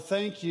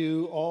Thank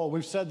you all.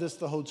 We've said this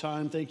the whole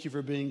time. Thank you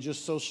for being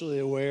just socially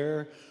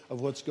aware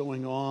of what's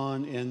going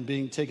on and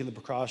taking the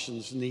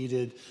precautions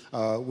needed.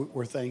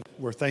 We're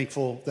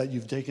thankful that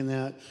you've taken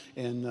that,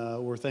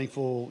 and we're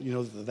thankful,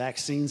 that the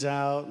vaccine's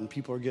out and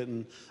people are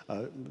getting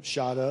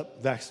shot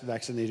up,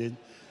 vaccinated.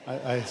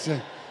 I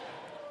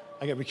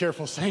got to be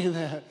careful saying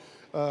that.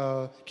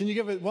 Can you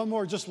give it one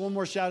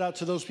more shout out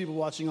to those people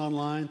watching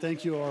online?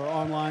 Thank you, our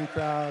online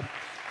crowd.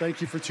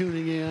 Thank you for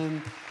tuning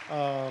in.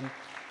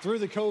 Through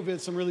the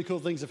COVID, some really cool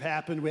things have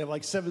happened. We have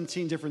like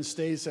 17 different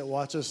states that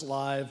watch us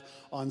live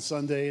on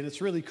Sunday, and it's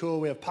really cool.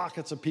 We have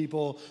pockets of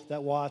people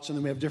that watch, and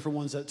then we have different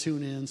ones that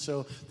tune in.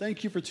 So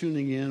thank you for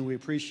tuning in. We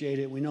appreciate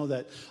it. We know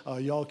that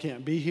y'all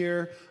can't be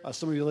here.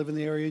 Some of you live in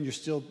the area, and you're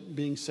still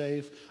being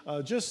safe.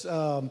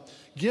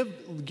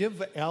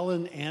 Give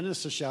Alan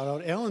Annis a shout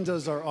out. Alan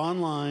does our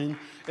online,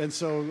 and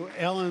so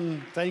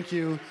Alan, thank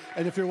you.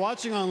 And if you're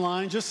watching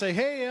online, just say,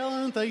 hey,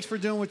 Alan, thanks for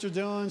doing what you're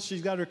doing.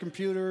 She's got her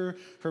computer,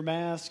 her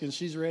mask, and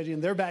she's ready,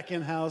 and they're back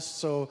in-house,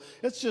 so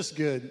it's just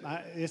good.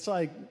 It's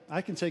like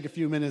I can take a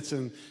few minutes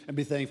and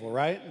be thankful,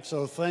 right?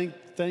 So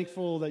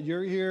thankful that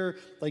you're here,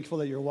 thankful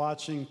that you're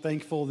watching,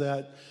 thankful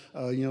that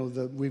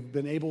that we've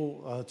been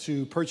able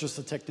to purchase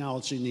the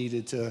technology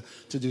needed to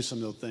do some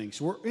of those things.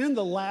 We're in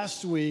the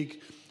last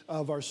week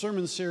of our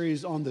sermon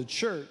series on the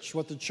church,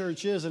 what the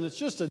church is, and it's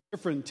just a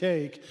different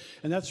take,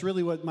 and that's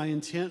really what my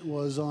intent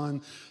was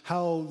on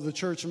how the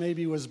church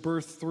maybe was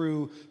birthed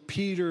through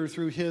Peter,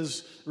 through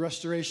his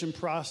restoration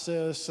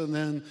process, and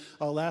then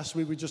last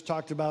week we just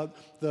talked about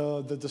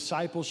the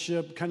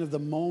discipleship, kind of the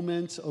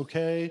moment,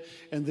 okay,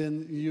 and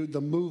then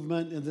the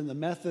movement, and then the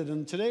method,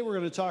 and today we're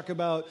going to talk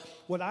about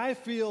what I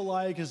feel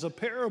like is a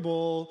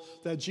parable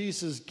that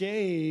Jesus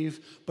gave,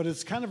 but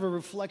it's kind of a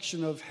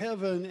reflection of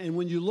heaven, and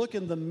when you look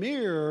in the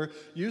mirror,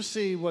 you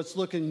see what's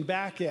looking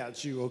back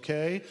at you,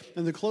 okay,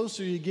 and the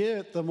closer you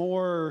get, the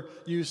more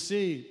you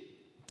see.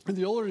 And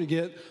the older you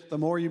get, the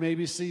more you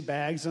maybe see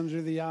bags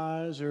under the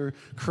eyes or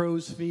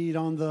crow's feet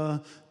on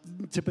the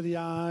tip of the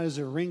eyes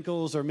or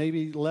wrinkles or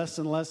maybe less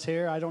and less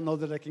hair. I don't know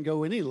that I can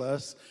go any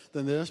less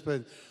than this,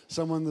 but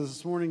someone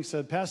this morning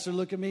said, Pastor,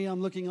 look at me,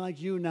 I'm looking like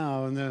you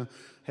now. And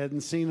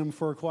hadn't seen him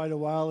for quite a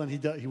while, and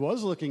he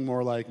was looking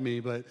more like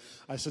me. But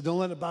I said, don't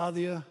let it bother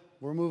you.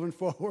 We're moving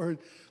forward.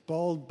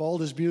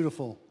 Bald is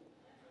beautiful.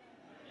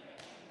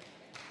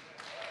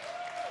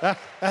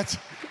 That's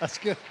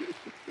good.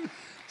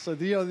 So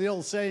the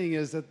old saying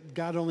is that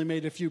God only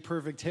made a few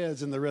perfect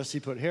heads and the rest he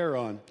put hair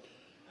on.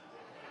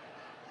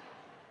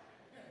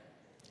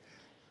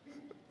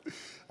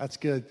 That's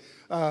good.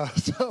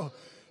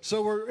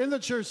 So we're in the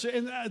church,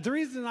 and the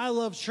reason I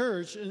love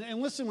church, and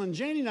listen, when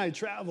Janie and I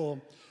travel,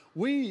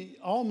 we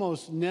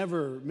almost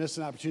never miss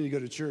an opportunity to go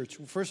to church.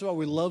 First of all,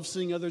 we love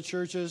seeing other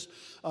churches.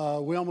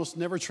 We almost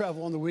never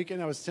travel on the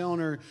weekend. I was telling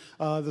her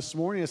this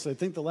morning, I said, I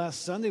think the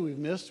last Sunday we've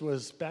missed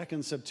was back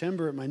in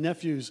September at my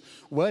nephew's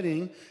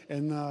wedding,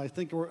 and I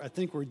think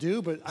we're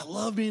due, but I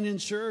love being in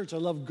church. I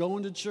love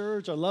going to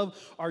church. I love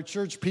our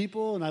church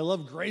people, and I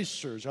love Grace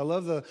Church. I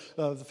love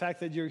the fact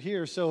that you're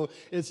here. So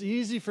it's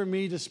easy for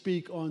me to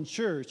speak on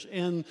church.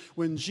 And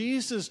when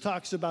Jesus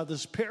talks about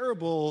this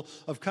parable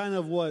of kind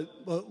of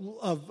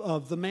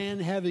of the man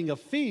having a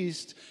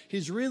feast,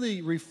 he's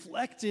really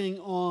reflecting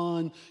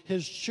on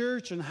his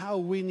church and how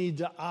we need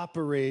to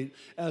operate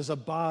as a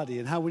body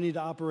and how we need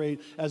to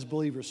operate as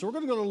believers. So we're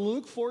going to go to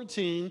Luke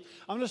 14.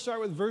 I'm going to start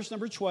with verse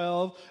number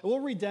 12. And we'll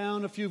read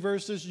down a few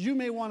verses. You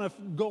may want to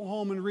go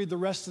home and read the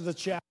rest of the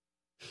chapter.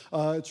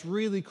 It's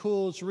really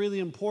cool. It's really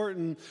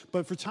important.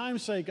 But for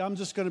time's sake, I'm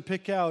just going to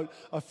pick out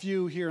a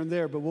few here and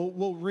there. But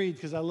we'll read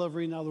because I love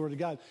reading out of the Word of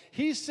God.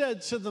 He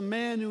said to the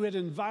man who had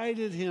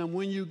invited him,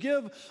 when you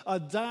give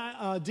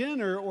a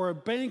dinner or a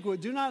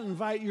banquet, do not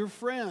invite your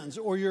friends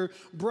or your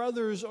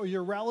brothers or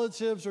your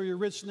relatives or your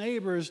rich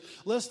neighbors,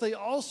 lest they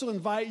also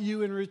invite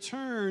you in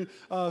return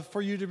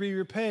for you to be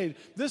repaid.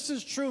 This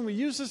is true. And we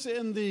use this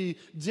in the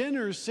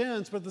dinner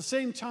sense. But at the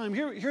same time,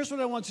 here's what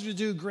I want you to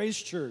do,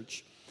 Grace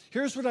Church.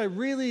 Here's what I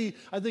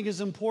think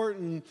is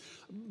important.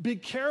 Be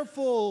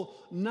careful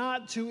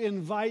not to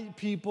invite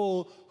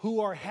people who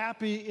are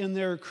happy in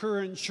their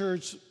current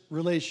church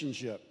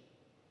relationship.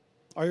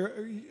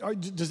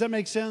 Does that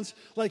make sense?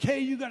 Like, hey,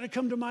 you got to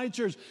come to my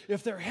church.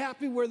 If they're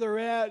happy where they're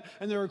at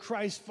and they're a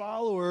Christ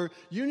follower,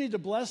 you need to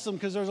bless them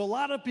because there's a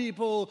lot of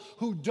people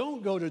who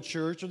don't go to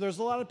church, or there's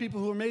a lot of people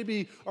who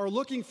maybe are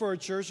looking for a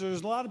church, or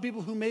there's a lot of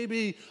people who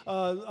maybe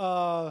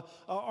are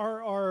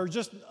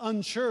just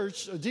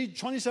unchurched.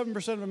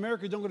 27% of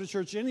America don't go to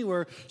church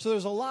anywhere. So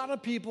there's a lot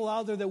of people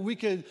out there that we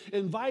could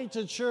invite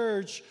to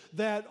church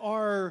that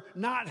are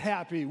not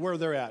happy where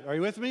they're at. Are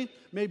you with me?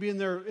 Maybe in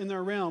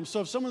their realm.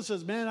 So if someone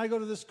says, man, I go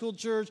to this cool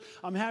church,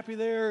 I'm happy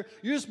there,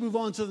 you just move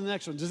on to the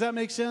next one. Does that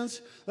make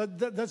sense?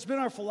 That's been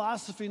our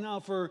philosophy now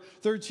for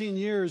 13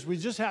 years. We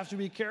just have to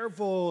be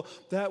careful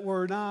that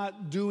we're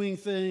not doing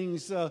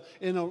things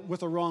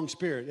with a wrong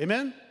spirit.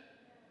 Amen?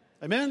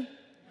 Amen?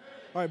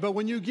 All right, but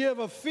when you give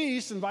a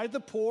feast, invite the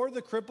poor,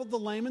 the crippled, the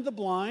lame, and the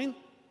blind.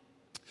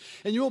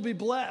 And you will be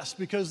blessed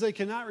because they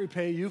cannot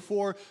repay you,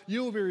 for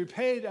you will be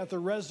repaid at the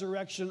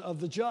resurrection of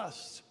the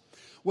just.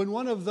 When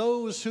one of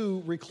those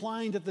who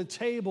reclined at the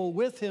table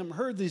with him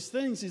heard these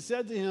things, he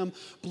said to him,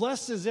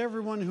 "Blessed is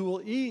everyone who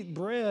will eat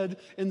bread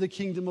in the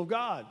kingdom of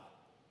God."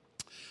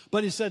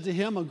 But he said to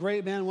him, "A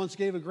great man once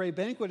gave a great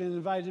banquet and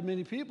invited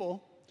many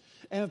people.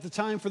 And at the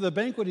time for the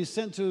banquet, he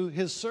sent to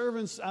his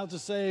servants out to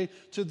say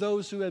to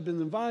those who had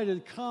been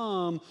invited,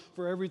 'Come,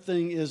 for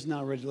everything is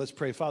now ready.'" Let's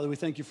pray. Father, we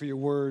thank you for your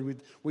word.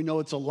 We know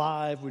it's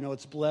alive. We know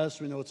it's blessed.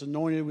 We know it's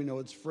anointed. We know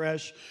it's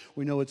fresh.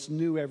 We know it's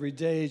new every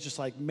day, just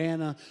like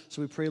manna.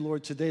 So we pray,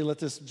 Lord, today let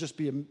this just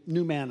be a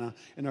new manna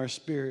in our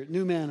spirit.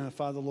 New manna,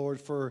 Father,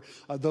 Lord, for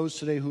those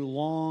today who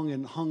long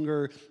and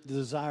hunger, the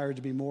desire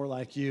to be more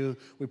like you.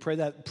 We pray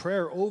that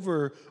prayer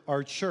over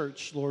our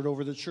church, Lord,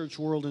 over the church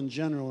world in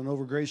general and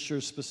over Grace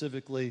Church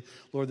specifically.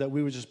 Lord, that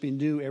we would just be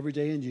new every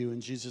day in you. In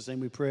Jesus'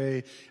 name we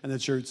pray. And the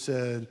church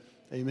said,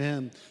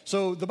 amen.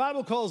 So the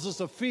Bible calls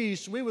this a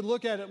feast. We would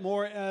look at it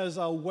more as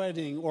a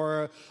wedding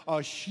or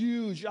a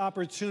huge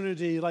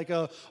opportunity, like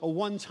a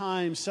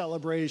one-time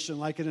celebration,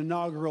 like an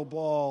inaugural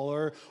ball,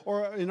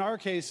 or in our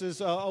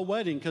cases, a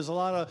wedding, because a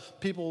lot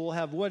of people will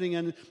have wedding.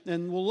 And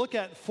we'll look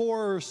at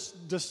four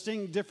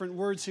distinct different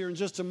words here in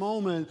just a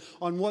moment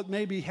on what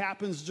maybe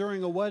happens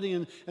during a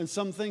wedding and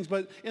some things.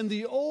 But in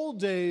the old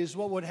days,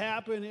 what would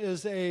happen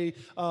is a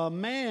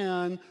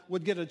man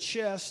would get a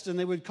chest, and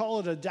they would call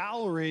it a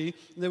dowry.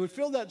 They would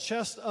fill that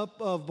chest up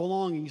of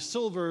belongings,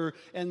 silver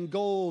and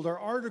gold, or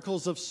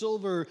articles of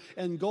silver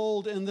and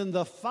gold, and then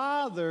the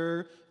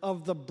father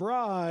of the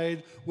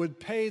bride would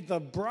pay the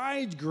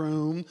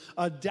bridegroom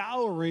a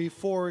dowry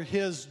for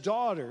his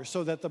daughter,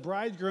 so that the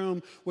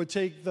bridegroom would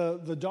take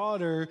the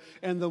daughter,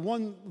 and the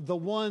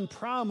one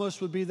promise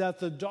would be that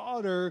the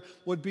daughter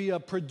would be a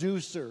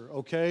producer,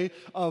 okay,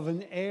 of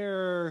an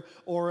heir,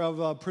 or of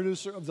a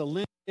producer of the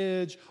lineage,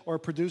 or a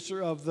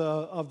producer of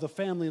the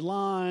family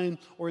line,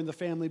 or in the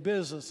family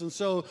business. And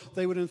so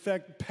they would in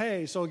fact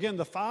pay. So again,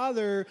 the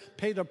father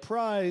paid a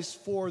price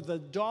for the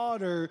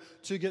daughter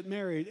to get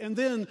married. And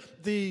then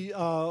the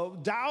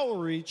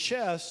dowry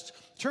chest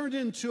turned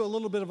into a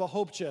little bit of a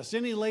hope chest.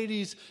 Any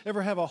ladies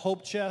ever have a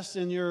hope chest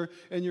in your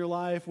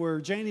life? Where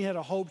Janie had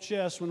a hope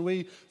chest when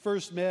we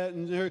first met,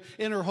 and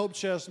in her hope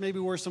chest maybe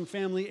were some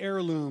family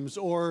heirlooms,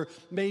 or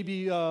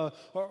maybe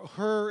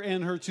her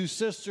and her two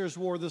sisters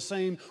wore the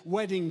same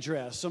wedding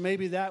dress. So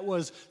maybe that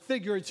was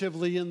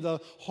figuratively in the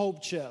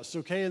hope chest,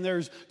 okay? And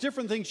there's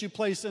different things you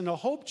place in a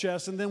hope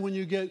chest, and then when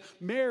you get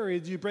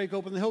married, you break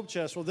open the hope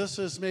chest. Well, this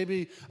is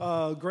maybe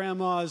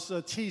grandma's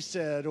tea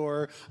set,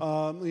 or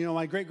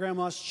my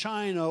great-grandma's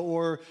china,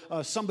 or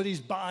somebody's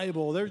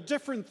Bible. There are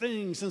different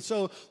things. And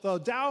so the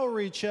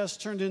dowry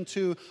chest turned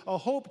into a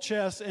hope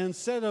chest. And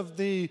instead of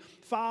the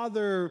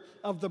father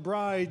of the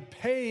bride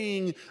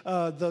paying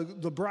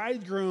the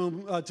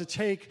bridegroom to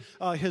take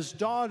his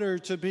daughter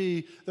to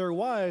be their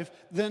wife,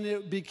 then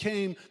it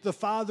became the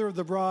father of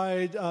the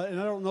bride, and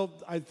I don't know,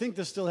 I think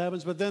this still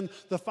happens, but then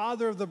the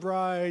father of the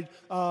bride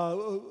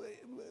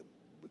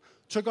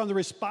took on the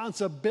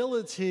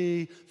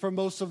responsibility for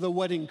most of the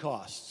wedding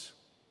costs.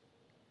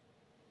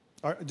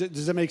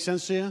 Does that make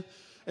sense to you?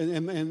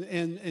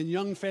 And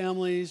young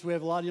families, we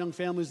have a lot of young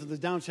families at the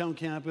downtown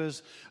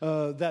campus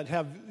that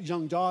have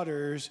young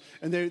daughters,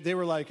 and they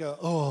were like,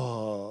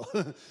 oh,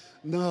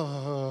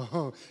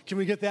 no, can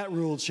we get that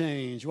rule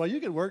changed? Well, you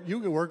can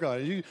work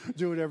on it. You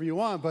do whatever you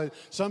want, but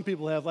some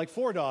people have like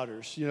 4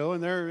 daughters,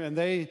 and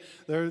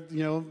they're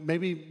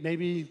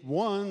maybe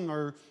one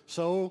or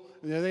so,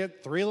 they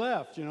had 3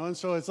 left, and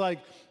so it's like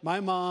my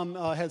mom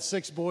had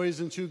 6 boys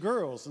and 2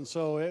 girls, and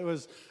so it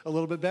was a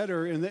little bit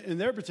better in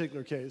their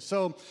particular case.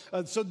 So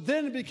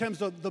then it becomes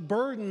the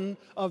burden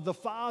of the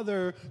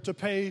father to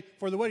pay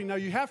for the wedding. Now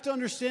you have to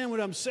understand what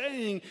I'm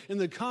saying in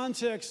the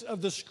context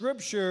of the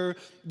scripture,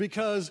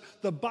 because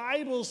the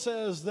Bible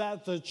says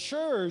that the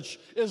church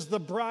is the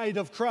bride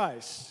of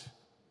Christ.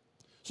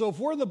 So if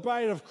we're the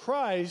bride of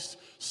Christ,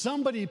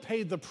 somebody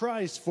paid the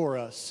price for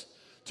us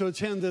to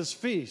attend this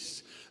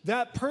feast.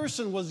 That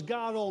person was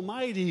God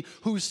Almighty,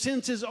 who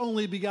sent his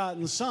only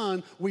begotten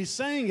Son, we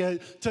sang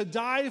it, to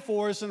die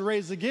for us and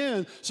raise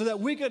again, so that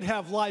we could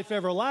have life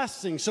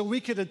everlasting, so we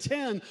could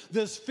attend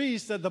this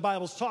feast that the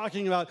Bible's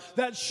talking about.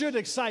 That should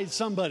excite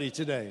somebody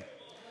today.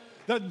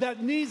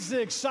 That needs to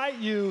excite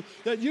you,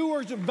 that you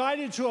were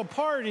invited to a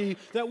party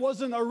that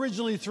wasn't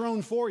originally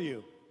thrown for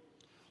you.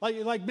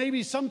 Like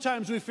maybe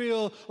sometimes we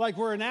feel like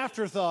we're an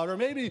afterthought, or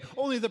maybe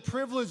only the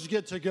privileged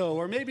get to go,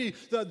 or maybe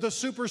the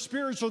super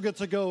spiritual get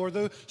to go, or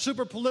the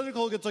super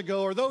political get to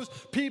go, or those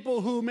people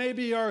who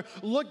maybe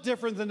look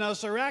different than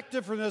us or act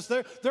different than us,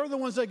 they're the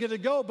ones that get to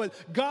go. But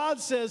God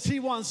says he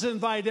wants to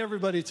invite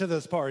everybody to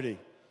this party.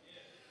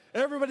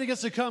 Everybody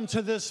gets to come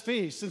to this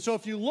feast. And so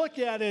if you look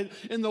at it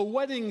in the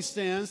wedding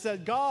stance,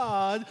 that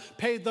God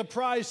paid the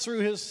price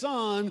through his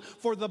Son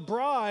for the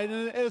bride.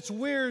 And it's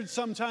weird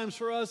sometimes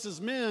for us as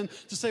men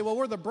to say, well,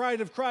 we're the bride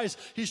of Christ.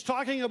 He's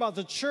talking about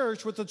the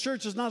church, but the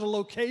church is not a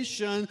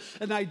location,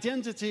 an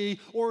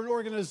identity, or an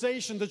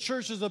organization. The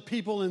church is the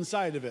people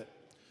inside of it.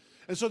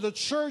 And so the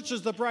church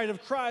is the bride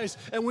of Christ,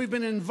 and we've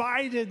been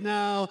invited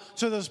now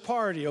to this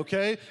party,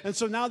 okay? And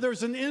so now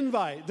there's an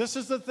invite. This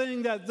is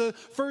the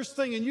first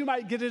thing, and you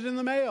might get it in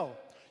the mail.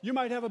 You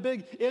might have a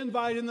big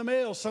invite in the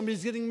mail.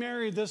 Somebody's getting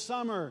married this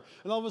summer,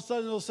 and all of a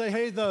sudden it'll say,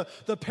 hey, the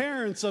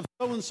parents of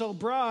so-and-so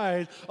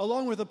bride,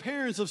 along with the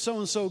parents of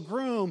so-and-so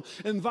groom,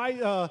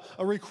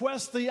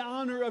 request the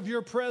honor of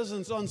your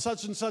presence on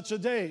such and such a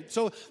date.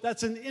 So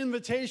that's an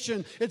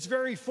invitation. It's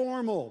very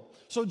formal.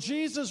 So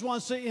Jesus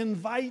wants to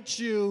invite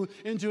you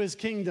into his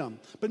kingdom.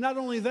 But not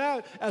only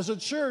that, as a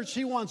church,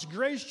 he wants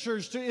Grace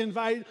Church to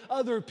invite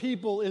other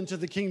people into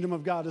the kingdom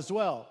of God as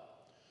well.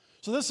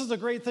 So this is the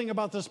great thing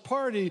about this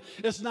party.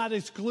 It's not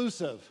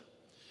exclusive.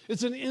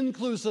 It's an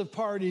inclusive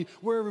party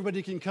where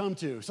everybody can come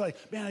to. It's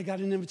like, man, I got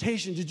an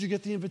invitation. Did you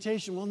get the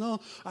invitation? Well,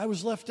 no, I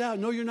was left out.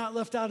 No, you're not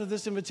left out of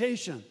this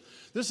invitation.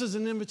 This is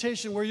an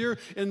invitation where you're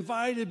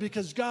invited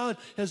because God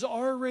has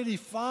already,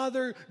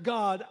 Father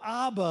God,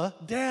 Abba,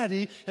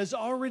 Daddy, has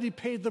already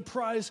paid the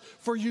price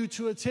for you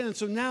to attend.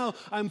 So now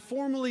I'm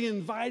formally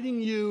inviting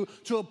you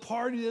to a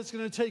party that's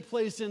going to take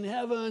place in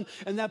heaven,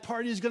 and that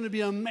party is going to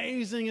be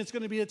amazing. It's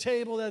going to be a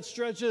table that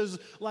stretches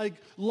like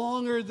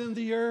longer than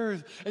the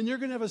earth, and you're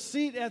going to have a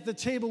seat at the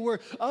table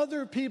where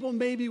other people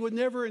maybe would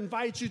never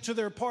invite you to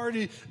their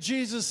party.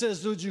 Jesus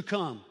says, would you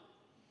come?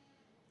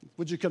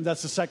 Would you come?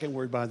 That's the second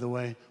word, by the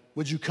way.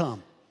 Would you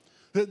come?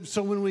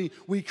 So when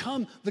we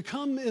come, the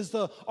come is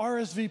the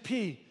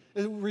RSVP.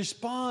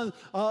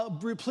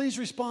 Please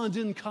respond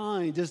in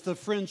kind is the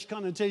French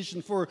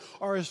connotation for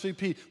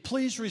RSVP.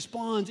 Please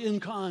respond in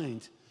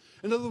kind.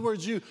 In other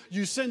words,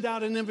 you send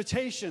out an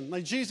invitation.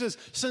 Like Jesus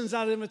sends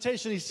out an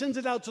invitation. He sends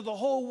it out to the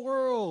whole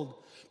world.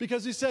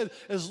 Because he said,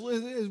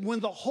 when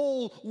the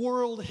whole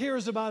world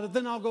hears about it,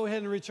 then I'll go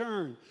ahead and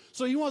return.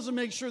 So he wants to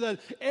make sure that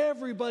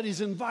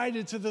everybody's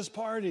invited to this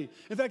party.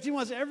 In fact, he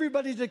wants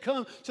everybody to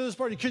come to this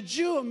party. Could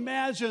you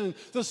imagine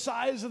the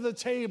size of the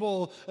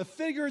table,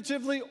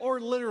 figuratively or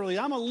literally?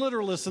 I'm a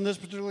literalist in this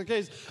particular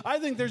case. I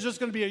think there's just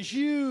going to be a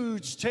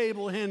huge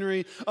table,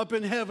 Henry, up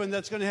in heaven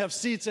that's going to have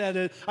seats at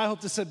it. I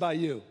hope to sit by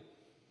you.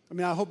 I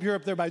mean, I hope you're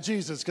up there by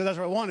Jesus, because that's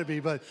where I want to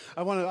be, but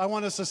I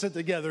want us to sit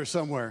together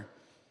somewhere.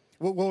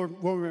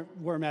 We'll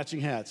wear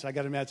matching hats. I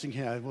got a matching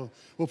hat.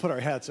 We'll put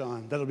our hats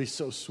on. That'll be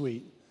so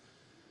sweet.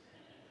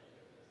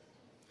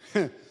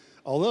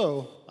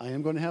 Although, I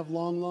am going to have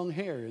long, long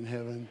hair in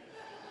heaven.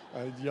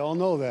 Y'all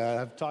know that.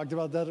 I've talked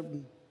about that a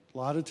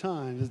lot of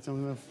times.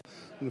 I'm going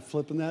to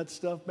flipping that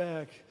stuff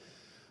back.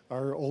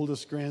 Our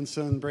oldest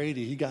grandson,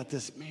 Brady, he got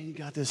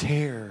this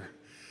hair.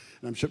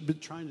 And I'm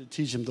trying to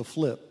teach him to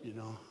flip, you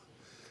know.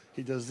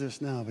 He does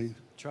this now, but I'm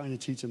trying to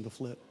teach him to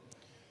flip.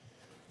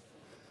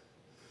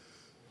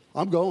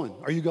 I'm going.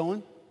 Are you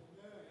going?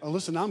 Oh,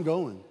 listen, I'm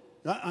going.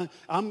 I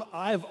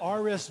have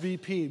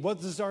RSVP. What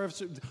is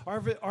RSVP?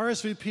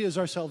 RSVP is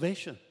our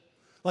salvation.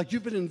 Like,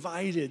 you've been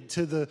invited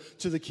to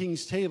the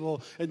King's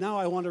table, and now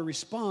I want to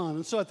respond.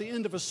 And so at the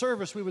end of a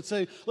service, we would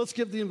say, let's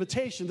give the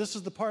invitation. This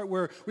is the part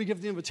where we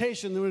give the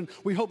invitation, and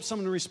we hope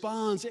someone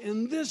responds.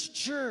 And this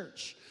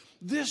church,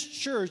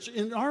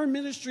 in our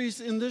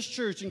ministries in this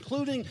church,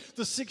 including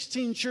the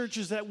 16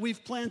 churches that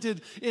we've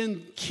planted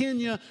in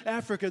Kenya,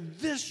 Africa,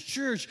 this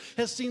church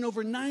has seen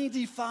over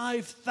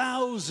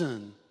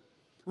 95,000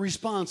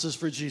 responses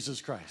for Jesus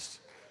Christ.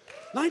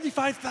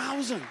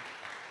 95,000.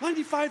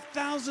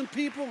 95,000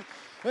 people.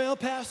 Well,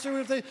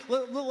 Pastor,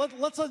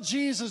 let's let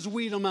Jesus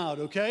weed them out,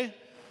 okay?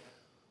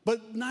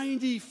 But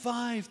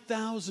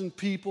 95,000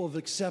 people have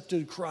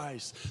accepted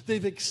Christ.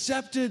 They've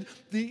accepted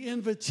the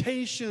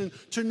invitation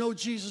to know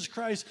Jesus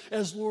Christ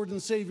as Lord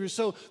and Savior.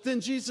 So then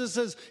Jesus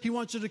says he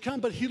wants you to come,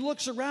 but he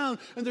looks around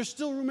and there's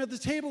still room at the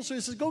table. So he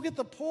says, go get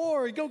the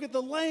poor, go get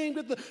the lame,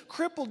 get the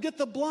crippled, get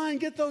the blind,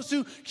 get those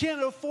who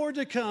can't afford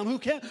to come, who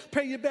can't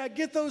pay you back,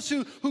 get those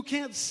who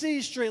can't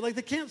see straight, like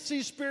they can't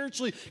see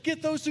spiritually,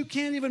 get those who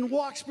can't even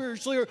walk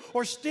spiritually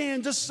or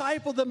stand,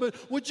 disciple them. But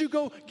would you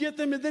go get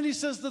them? And then he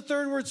says the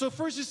third word. So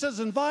first he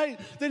says invite,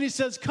 then he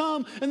says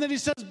come, and then he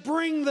says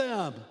bring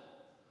them.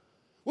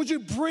 Would you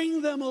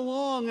bring them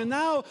along? And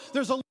now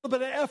there's a little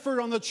bit of effort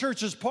on the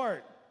church's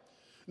part.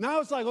 Now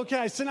it's like, okay,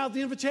 I sent out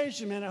the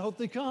invitation, man. I hope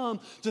they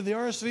come to the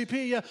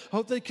RSVP. Yeah, I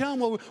hope they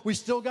come. Well, we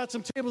still got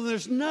some tables.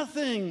 There's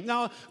nothing.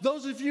 Now,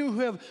 those of you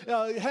who have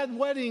had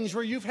weddings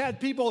where you've had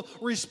people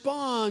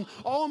respond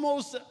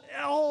almost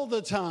all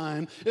the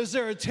time, is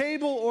there a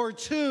table or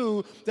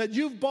two that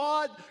you've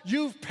bought,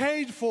 you've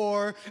paid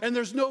for, and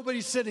there's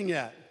nobody sitting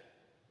at?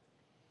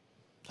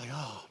 Like,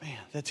 oh, man,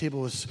 that table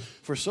was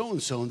for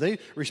so-and-so, and they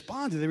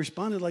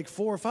responded like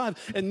 4 or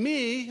 5. And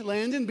me,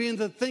 Landon, being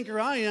the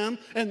thinker I am,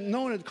 and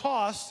knowing it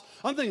costs,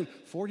 I'm thinking,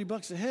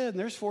 $40 a head, and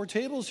there's 4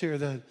 tables here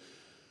that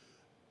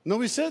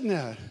nobody's sitting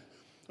at.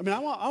 I mean,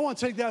 I want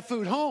to take that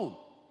food home.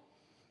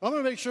 I'm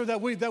going to make sure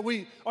that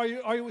we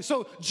are.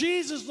 So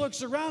Jesus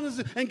looks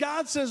around, and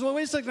God says, well,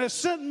 wait a second, I've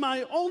sent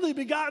my only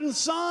begotten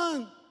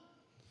Son.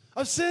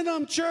 I've sent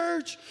him,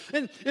 church.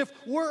 And if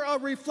we're a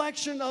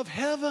reflection of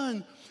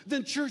heaven,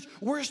 then church,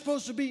 we're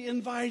supposed to be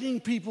inviting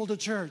people to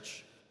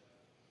church.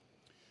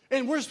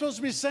 And we're supposed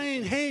to be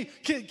saying, hey,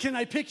 can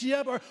I pick you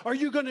up? Or are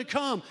you going to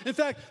come? In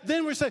fact,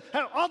 then we're saying,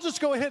 hey, I'll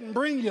just go ahead and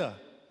bring you.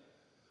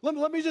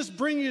 Let me just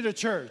bring you to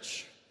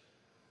church.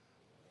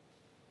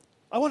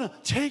 I want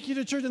to take you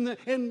to church.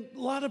 And a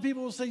lot of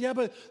people will say, yeah,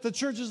 but the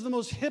church is the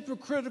most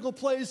hypocritical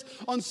place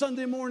on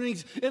Sunday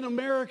mornings in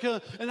America.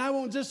 And I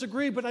won't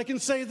disagree, but I can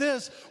say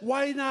this.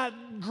 Why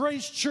not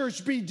Grace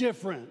Church be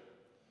different?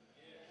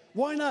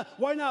 Why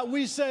not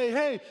we say,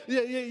 hey,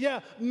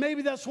 yeah,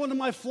 maybe that's one of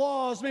my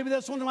flaws. Maybe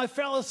that's one of my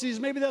fallacies.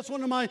 Maybe that's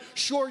one of my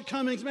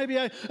shortcomings. Maybe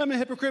I'm a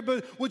hypocrite,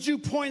 but would you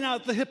point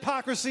out the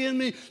hypocrisy in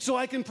me so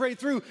I can pray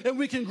through and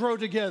we can grow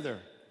together?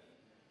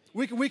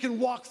 We can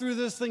walk through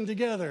this thing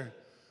together.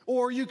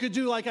 Or you could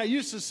do like I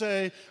used to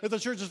say, if the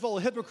church is full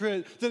of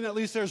hypocrite, then at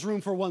least there's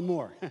room for one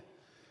more.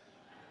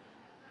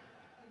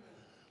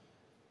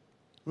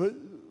 But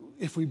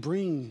if we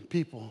bring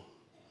people,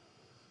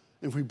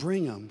 if we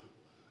bring them,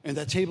 and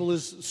that table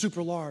is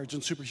super large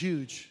and super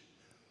huge.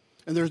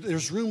 And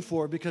there's room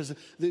for it because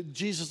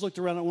Jesus looked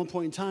around at one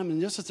point in time,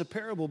 and yes, it's a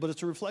parable, but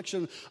it's a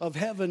reflection of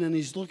heaven, and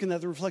he's looking at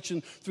the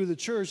reflection through the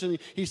church, and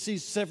he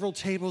sees several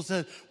tables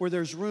where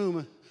there's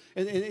room,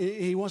 and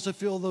he wants to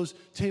fill those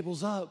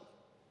tables up.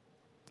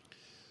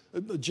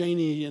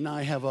 Janie and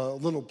I have a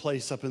little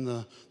place up in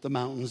the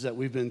mountains that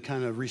we've been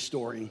kind of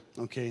restoring,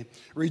 okay,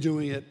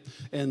 redoing it.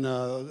 And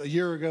a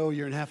year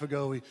and a half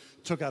ago, we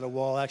took out a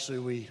wall. Actually,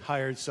 we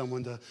hired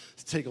someone to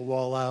take a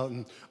wall out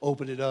and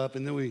open it up.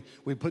 And then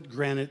we put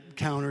granite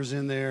counters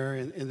in there,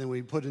 and then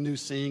we put a new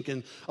sink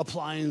and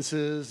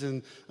appliances.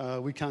 And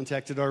we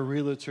contacted our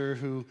realtor,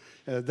 who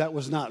that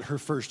was not her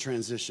first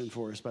transition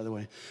for us, by the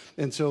way.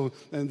 And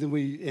then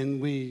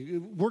we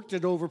worked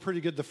it over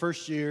pretty good the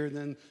first year. And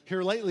then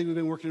here lately, we've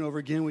been working over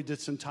again. We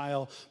did some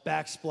tile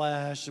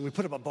backsplash, and we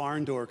put up a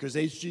barn door because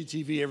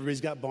HGTV,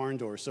 everybody's got barn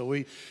doors. So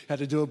we had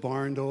to do a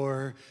barn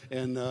door,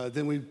 and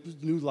then we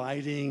new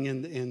lighting,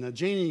 and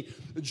Janie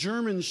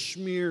German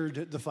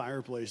smeared the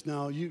fireplace.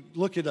 Now, you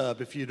look it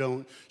up if you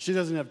don't. She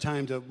doesn't have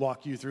time to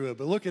walk you through it,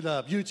 but look it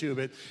up, YouTube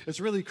it. It's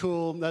really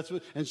cool.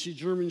 And she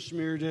German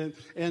smeared it.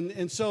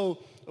 And so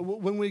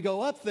when we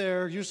go up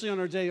there, usually on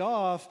our day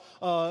off,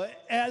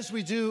 as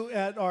we do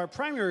at our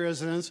primary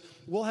residence,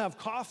 we'll have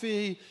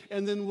coffee,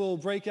 and then we'll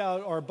break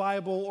out our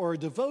Bible or a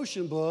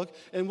devotion book,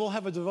 and we'll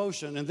have a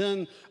devotion. And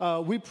then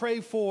we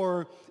pray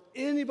for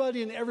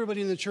anybody and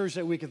everybody in the church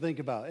that we can think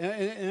about.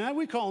 And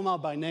we call them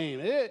out by name.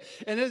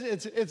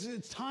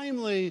 It's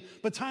timely,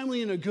 but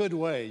timely in a good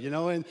way, you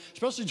know, and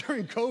especially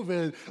during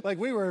COVID, like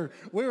we were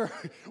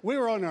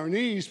on our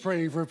knees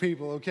praying for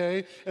people,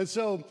 okay? And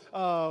so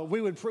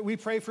we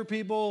pray for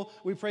people,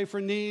 we pray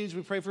for needs,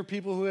 we pray for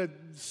people who had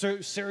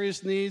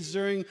serious needs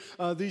during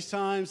these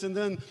times, and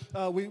then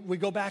we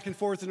go back and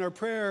forth in our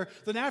prayer.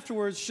 Then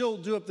afterwards, she'll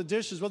do up the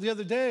dishes. Well, the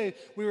other day,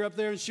 we were up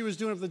there and she was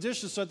doing up the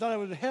dishes, so I thought I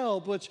would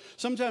help, which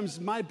sometimes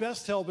my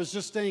best help is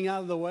just staying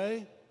out of the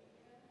way.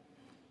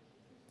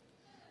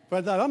 But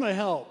I thought, I'm going to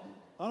help.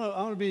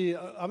 I'm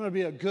going to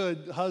be a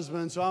good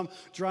husband. So I'm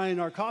drying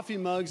our coffee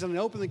mugs, and I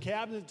opened the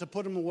cabinet to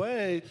put them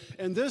away.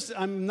 And this,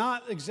 I'm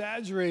not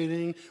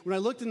exaggerating. When I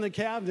looked in the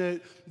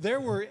cabinet, there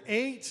were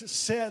 8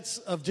 sets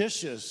of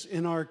dishes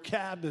in our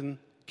cabinet.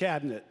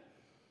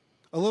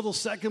 A little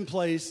second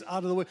place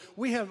out of the way.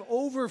 We have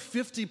over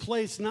 50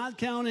 plates, not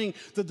counting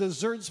the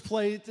desserts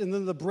plate, and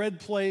then the bread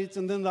plate,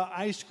 and then the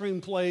ice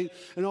cream plate,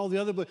 and all the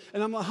other plates.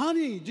 And I'm like,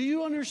 honey, do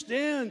you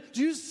understand?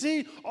 Do you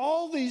see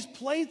all these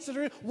plates that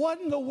are,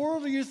 what in the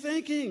world are you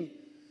thinking?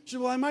 She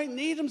said, well, I might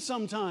need them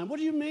sometime. What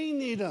do you mean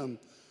need them?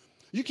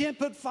 You can't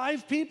put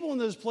 5 people in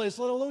this place,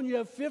 let alone you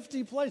have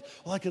 50 plates.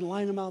 Well, I can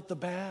line them out the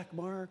back,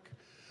 Mark.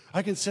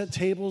 I can set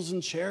tables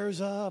and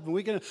chairs up, and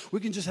we can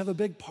just have a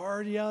big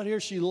party out here.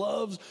 She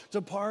loves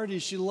to party.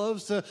 She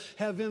loves to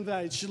have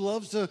invites. She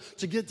loves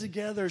to get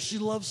together. She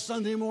loves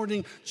Sunday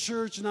morning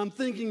church, and I'm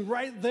thinking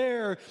right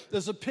there,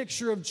 there's a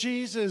picture of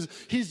Jesus.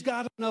 He's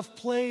got enough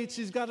plates.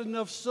 He's got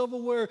enough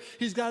silverware.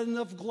 He's got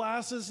enough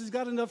glasses. He's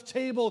got enough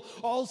table.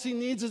 All he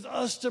needs is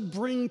us to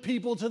bring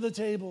people to the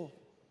table.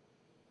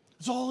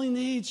 It's all he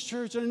needs,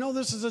 church. And I know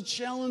this is a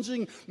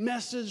challenging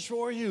message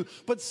for you,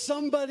 but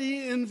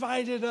somebody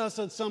invited us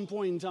at some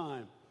point in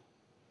time.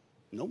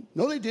 No,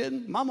 they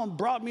didn't. Mama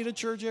brought me to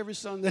church every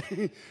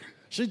Sunday.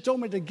 She told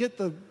me to get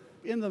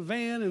in the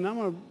van, and I'm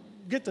going to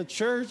get to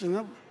church.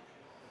 And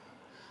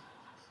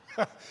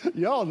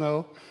y'all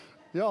know.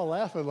 Y'all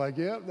laughing like,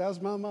 yep,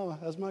 that's my mama.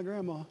 That's my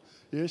grandma.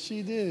 Yes,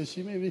 she did.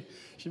 She made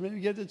me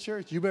get to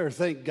church. You better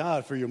thank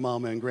God for your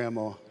mama and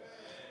grandma.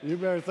 You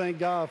better thank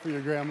God for your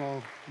grandma,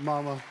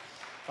 mama.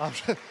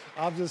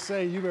 I'm just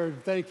saying, you better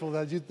be thankful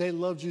that they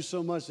loved you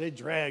so much, they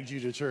dragged you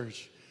to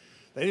church.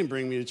 They didn't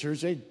bring me to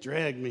church, they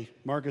dragged me.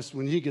 Marcus,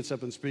 when he gets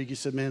up and speaks, he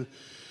said, man,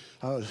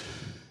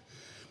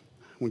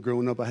 when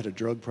growing up, I had a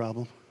drug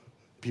problem.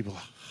 People,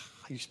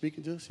 are you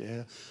speaking to us?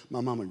 Yeah. My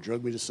mama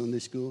drugged me to Sunday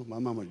school. My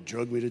mama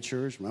drugged me to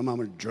church. My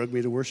mama drugged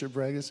me to worship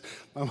practice.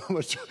 My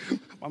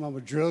mama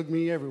drugged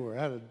me everywhere.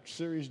 I had a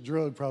serious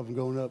drug problem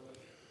growing up.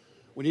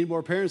 We need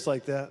more parents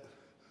like that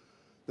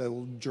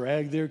will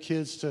drag their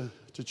kids to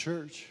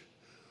church.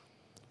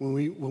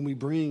 when we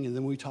bring, and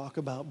then we talk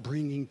about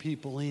bringing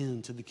people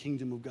into the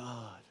kingdom of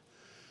God.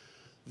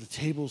 The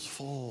table's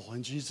full,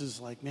 and Jesus is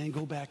like, man,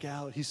 go back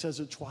out. He says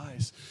it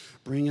twice.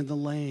 Bring in the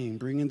lame,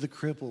 bring in the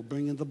crippled,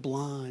 bring in the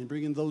blind,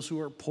 bring in those who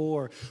are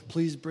poor.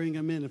 Please bring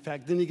them in. In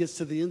fact, then he gets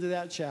to the end of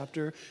that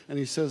chapter, and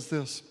he says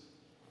this,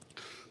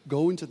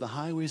 go into the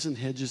highways and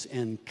hedges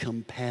and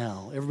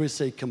compel. Everybody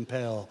say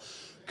compel.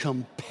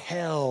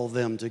 Compel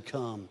them to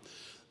come.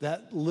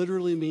 That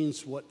literally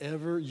means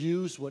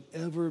use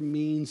whatever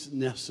means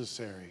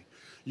necessary.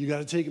 You got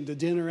to take them to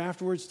dinner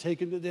afterwards, take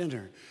them to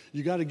dinner.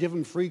 You got to give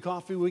them free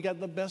coffee. We got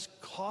the best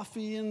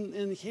coffee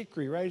in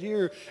Hickory right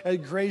here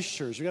at Grace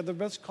Church. We got the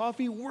best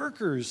coffee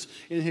workers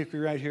in Hickory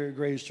right here at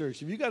Grace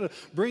Church. If you got to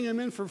bring them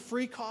in for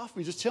free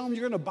coffee, just tell them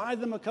you're going to buy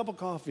them a cup of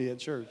coffee at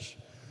church.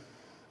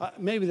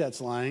 Maybe that's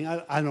lying.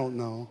 I don't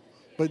know.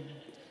 But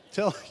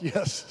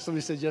yes,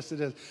 somebody said yes it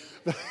is.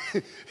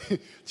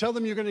 Tell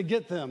them you're going to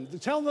get them.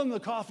 Tell them the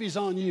coffee's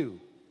on you.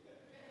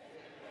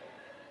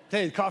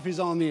 Hey, the coffee's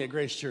on me at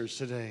Grace Church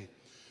today.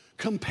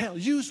 Compel.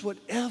 Use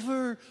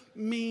whatever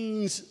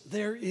means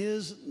there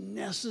is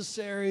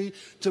necessary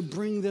to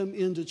bring them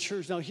into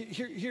church. Now,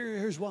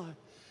 here's why.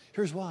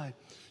 Here's why.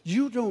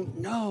 You don't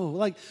know.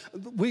 Like,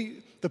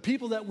 the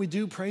people that we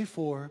do pray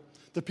for,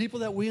 the people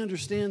that we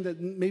understand that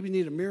maybe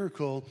need a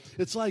miracle,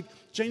 it's like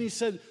Janie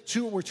said,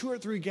 where two or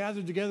three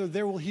gathered together,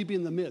 there will he be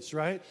in the midst,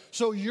 right?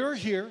 So you're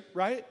here,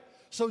 right?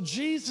 So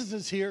Jesus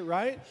is here,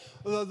 right?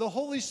 The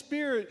Holy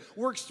Spirit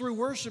works through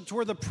worship to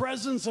where the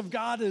presence of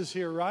God is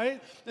here,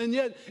 right? And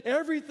yet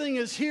everything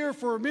is here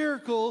for a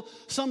miracle,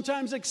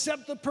 sometimes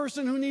except the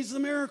person who needs the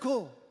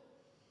miracle.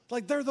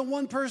 Like they're the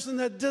one person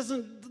that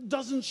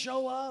doesn't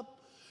show up.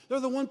 They're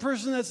the one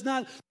person that's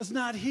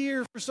not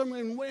here for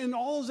someone, and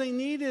all they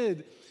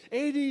needed.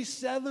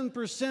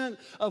 87%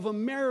 of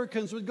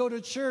Americans would go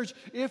to church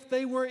if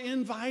they were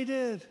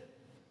invited.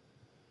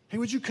 Hey,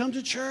 would you come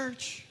to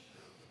church?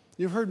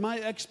 You've heard my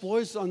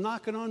exploits on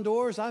knocking on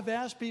doors. I've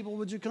asked people,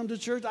 would you come to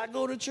church? I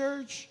go to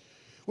church.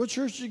 What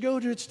church do you go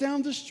to? It's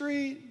down the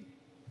street.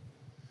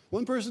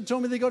 One person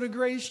told me they go to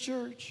Grace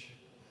Church.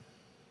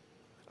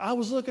 I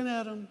was looking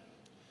at him.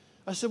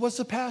 I said, what's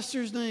the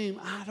pastor's name?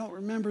 I don't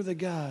remember the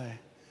guy.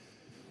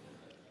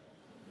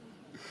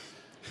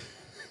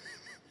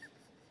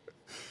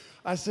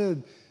 I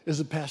said, is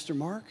it Pastor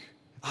Mark?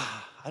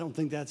 I don't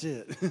think that's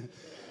it.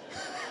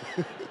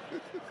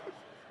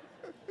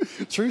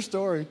 True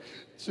story.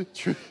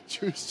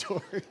 True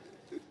story.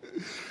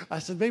 I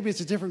said, maybe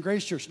it's a different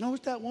Grace Church. No,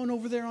 it's that one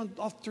over there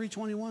off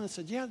 321. I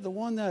said, yeah, the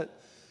one that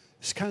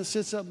just kind of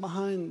sits up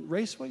behind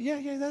Raceway.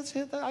 Yeah, that's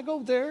it. I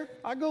go there.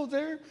 I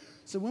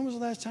said, when was the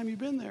last time you've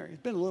been there?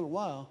 It's been a little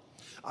while.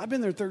 I've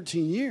been there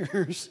 13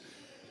 years.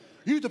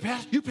 You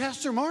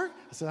Pastor Mark?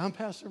 I said, I'm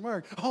Pastor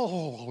Mark.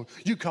 Oh,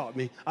 you caught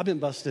me. I've been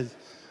busted.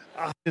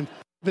 I've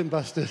been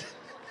busted.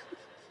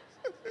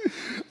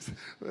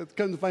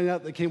 Come to find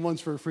out, they came once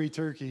for a free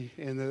turkey,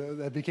 and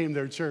that became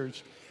their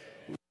church.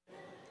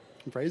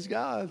 Praise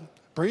God.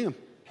 Bring them.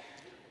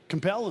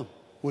 Compel them.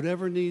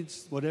 Whatever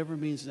means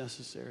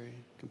necessary.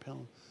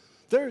 Compel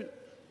them.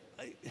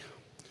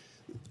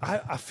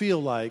 I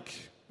feel like,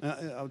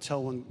 I'll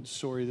tell one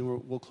story,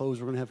 then we'll close.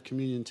 We're going to have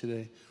communion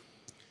today.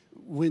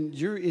 When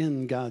you're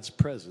in God's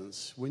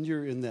presence, when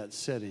you're in that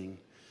setting,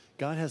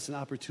 God has an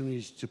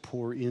opportunity to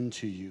pour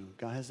into you.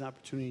 God has an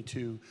opportunity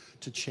to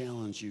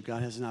challenge you.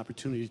 God has an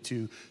opportunity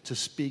to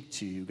speak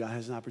to you. God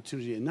has an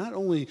opportunity, and not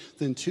only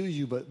then to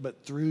you,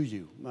 but through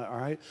you. All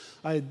right?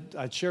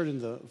 I shared in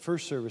the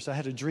first service, I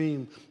had a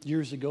dream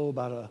years ago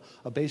about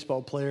a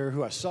baseball player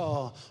who I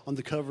saw on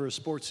the cover of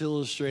Sports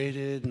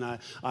Illustrated, and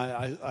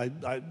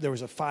there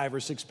was a 5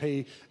 or 6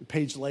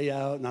 page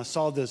layout, and I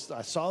saw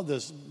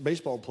this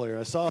baseball player.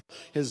 I saw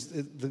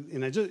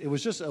it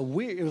was just a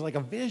weird. It was like a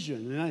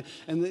vision,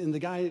 and the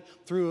guy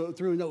threw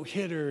a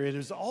no-hitter, and it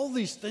was all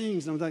these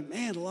things, and I was like,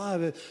 man, a lot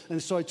of it. And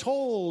so I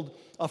told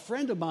a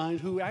friend of mine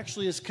who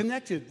actually is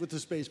connected with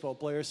this baseball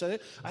player. I said,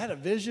 I had a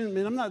vision.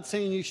 Man, I'm not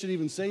saying you should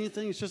even say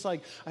anything. It's just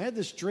like, I had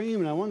this dream,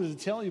 and I wanted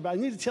to tell you, but I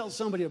need to tell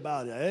somebody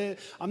about it.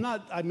 I'm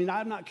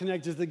not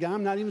connected to the guy.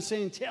 I'm not even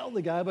saying tell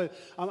the guy, but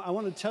I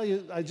want to tell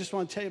you, I just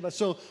want to tell you about it.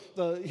 So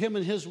him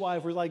and his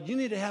wife were like, you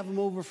need to have him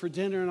over for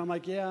dinner. And I'm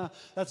like, yeah,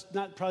 that's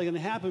not probably going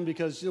to happen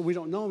because we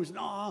don't know him. He said,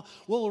 no,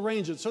 we'll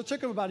arrange it. So it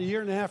took him about 1.5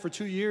 years or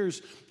 2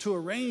 years to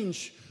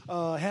arrange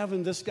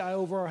having this guy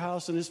over our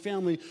house and his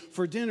family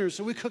for dinner.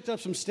 So we cooked up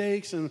some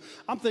steaks, and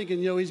I'm thinking,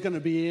 he's going to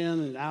be in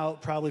and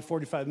out probably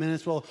 45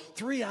 minutes. Well,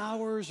 3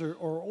 hours or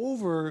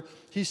over,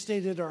 he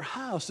stayed at our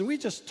house, and we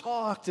just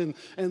talked and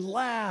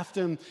laughed.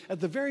 And at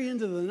the very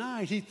end of the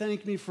night, he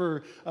thanked me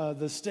for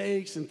the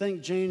steaks and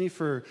thanked Janie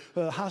for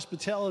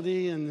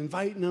hospitality and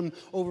inviting him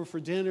over for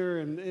dinner.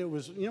 And it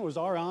was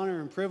our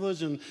honor and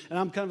privilege. And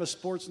I'm kind of a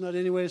sports nut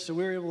anyway, so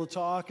we were able to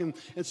talk. And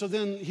so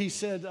then he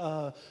said,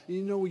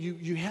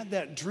 you had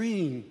that dream.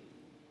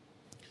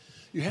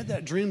 you had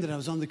that dream that I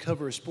was on the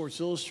cover of Sports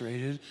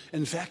Illustrated.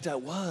 In fact, I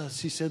was.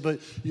 He said, but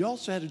you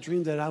also had a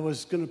dream that I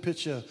was going to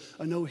pitch a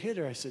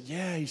no-hitter. I said,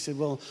 yeah. He said,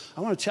 well,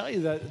 I want to tell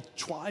you that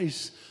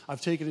twice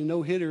I've taken a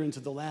no-hitter into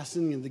the last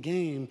inning of the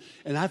game,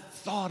 and I've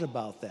thought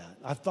about that.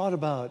 I've thought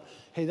about,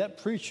 hey, that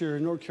preacher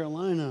in North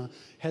Carolina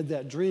had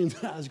that dream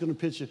that I was going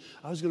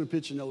to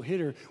pitch a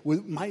no-hitter.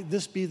 Might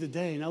this be the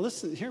day? Now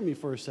listen, hear me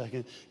for a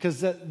second,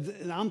 because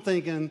I'm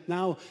thinking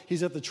now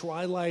he's at the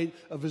twilight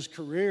of his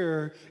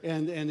career,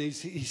 and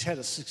he's had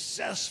a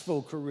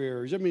successful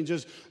career. I mean,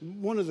 just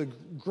one of the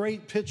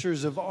great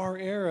pitchers of our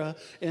era,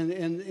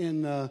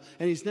 and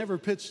he's never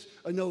pitched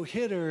a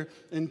no-hitter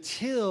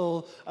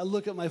until I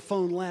look at my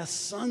phone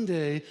last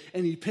Sunday,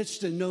 and he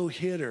pitched a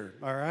no-hitter,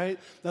 all right?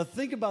 Now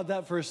think about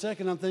that for a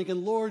second. I'm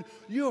thinking, Lord,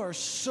 you are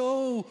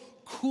so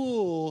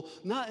cool.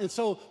 And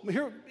so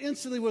here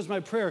instantly was my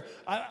prayer.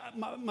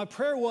 My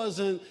prayer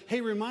wasn't,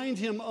 hey, remind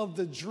him of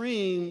the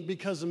dream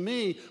because of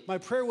me. My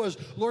prayer was,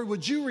 Lord,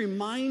 would you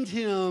remind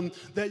him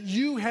that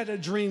you had a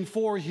dream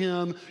for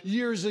him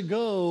years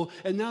ago,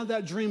 and now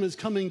that dream is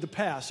coming to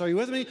pass. Are you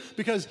with me?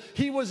 Because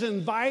he was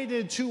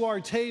invited to our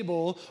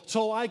table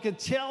so I could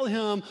tell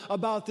him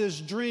about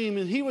this dream,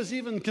 and he was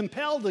even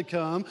compelled to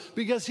come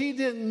because he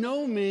didn't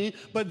know me,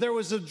 but there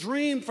was a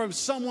dream from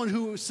someone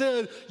who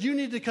said, you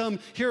need to come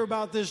hear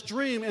about this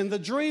dream. And the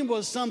dream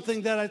was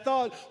something that I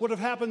thought would have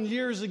happened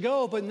years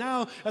ago, but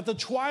now at the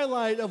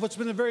twilight of what's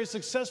been a very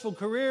successful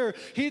career,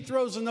 he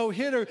throws a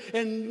no-hitter.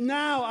 And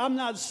now I'm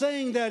not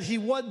saying that he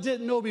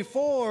didn't know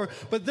before,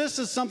 but this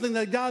is something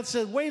that God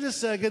said, wait a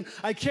second,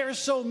 I care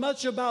so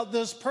much about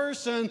this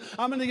person,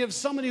 I'm going to give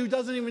somebody who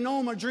doesn't even know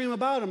him a dream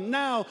about him.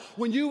 Now,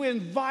 when you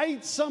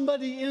invite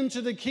somebody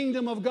into the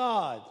kingdom of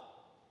God,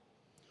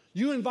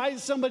 you invite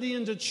somebody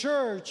into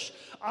church,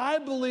 I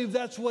believe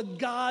that's what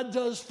God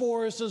does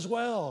for us as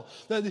well.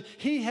 That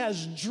he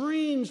has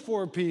dreams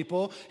for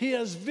people. He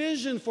has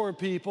vision for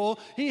people.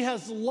 He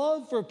has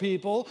love for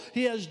people.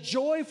 He has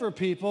joy for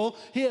people.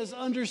 He has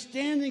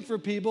understanding for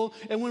people.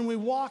 And when we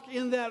walk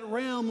in that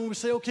realm and we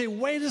say, okay,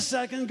 wait a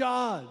second,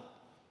 God,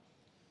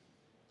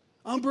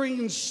 I'm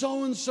bringing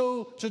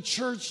so-and-so to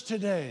church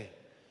today.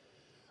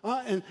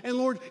 And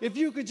Lord, if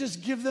you could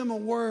just give them a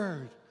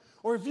word,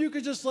 or if you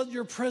could just let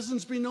your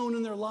presence be known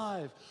in their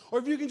life, or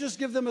if you can just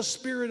give them a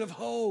spirit of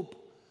hope.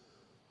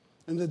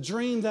 And the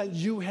dream that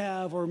you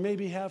have, or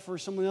maybe have for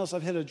someone else,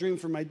 I've had a dream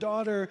for my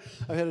daughter.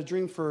 I've had a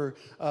dream for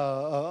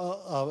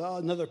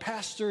another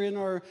pastor in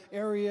our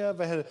area.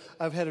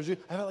 I've had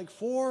like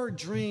 4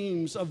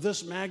 dreams of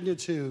this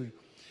magnitude.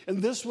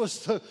 And this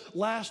was the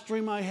last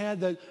dream I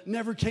had that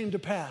never came to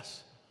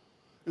pass.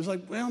 It was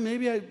like, well,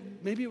 maybe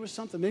it was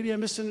something. Maybe I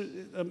missed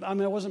it. I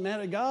mean, I wasn't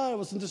mad at God. I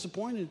wasn't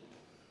disappointed.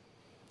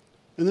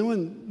 And then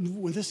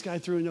when this guy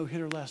threw a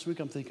no-hitter last week,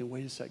 I'm thinking,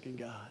 wait a second,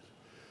 God.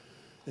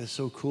 It's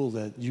so cool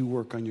that you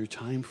work on your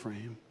time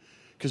frame.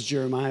 Because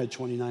Jeremiah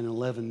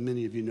 29:11,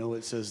 many of you know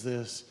it says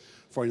this,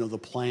 for I know the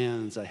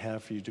plans I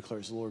have for you,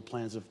 declares the Lord,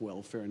 plans of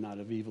welfare, not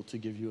of evil, to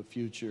give you a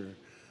future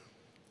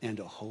and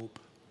a hope.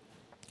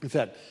 In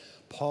fact,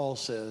 Paul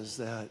says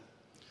that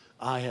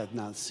eye have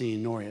not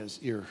seen, nor has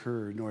ear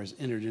heard, nor has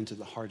entered into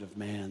the heart of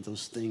man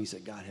those things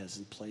that God has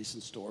in place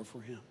in store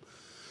for him.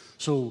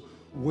 So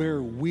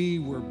where we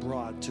were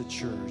brought to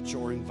church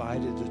or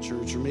invited to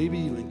church or maybe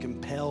even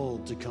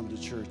compelled to come to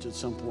church at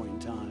some point in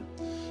time,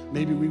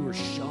 maybe we were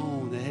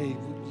shown that, hey,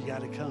 you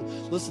got to come.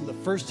 Listen, the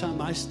first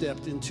time I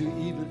stepped into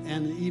even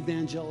an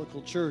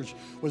evangelical church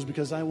was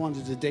because I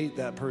wanted to date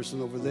that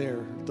person over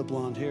there, the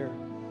blonde hair.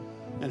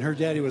 And her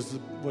daddy was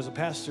a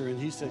pastor, and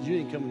he said, you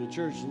ain't coming to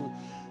church.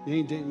 You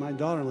ain't dating my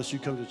daughter unless you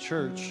come to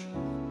church.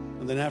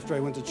 And then after I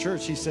went to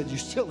church, he said, you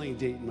still ain't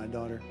dating my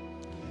daughter.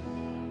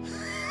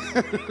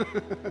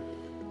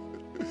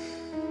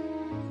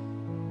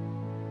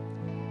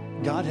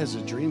 God has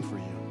a dream for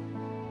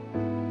you.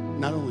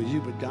 Not only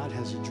you, but God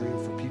has a dream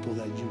for people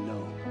that you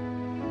know.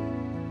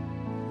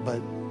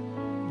 But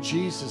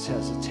Jesus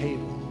has a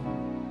table,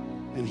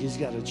 and he's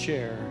got a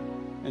chair,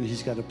 and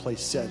he's got a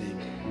place setting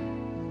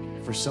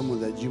for someone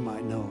that you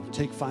might know.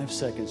 Take 5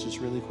 seconds just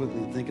really quickly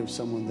and think of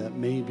someone that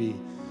maybe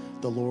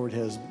the Lord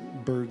has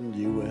burdened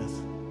you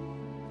with,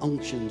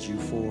 unctioned you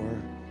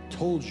for,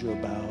 told you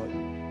about,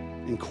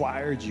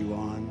 inquired you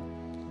on,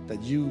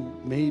 that you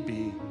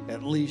maybe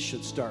at least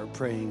should start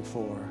praying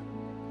for.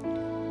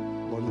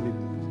 Lord,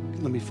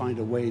 let me find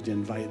a way to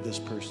invite this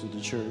person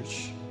to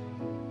church.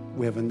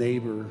 We have a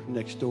neighbor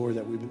next door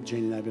that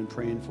Janie and I have been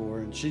praying for,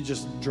 and she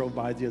just drove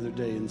by the other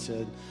day and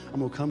said, I'm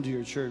going to come to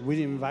your church. We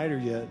didn't invite her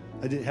yet.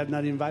 Have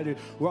not invited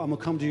her. Well, I'm going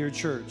to come to your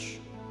church.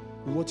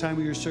 What time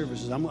are your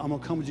services? I'm going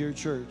to come to your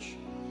church.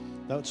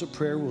 That's what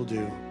prayer will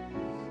do.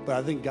 But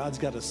I think God's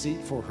got a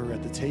seat for her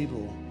at the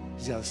table.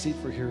 He's got a seat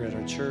for her at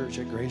our church,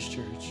 at Grace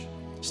Church.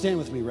 Stand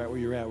with me right where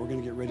you're at. We're going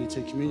to get ready to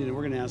take communion, and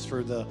we're going to ask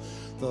for the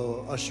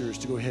ushers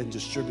to go ahead and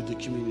distribute the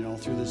communion all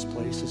through this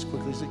place as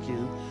quickly as they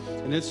can.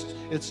 And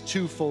it's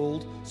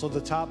twofold. So the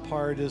top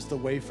part is the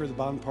wafer, the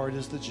bottom part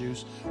is the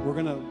juice. We're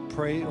going to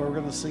pray, or we're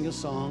going to sing a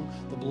song.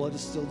 The blood is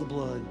still the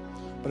blood.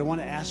 But I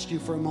want to ask you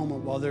for a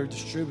moment while they're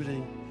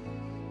distributing,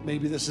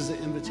 Maybe this is an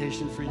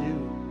invitation for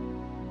you.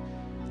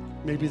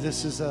 Maybe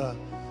this is an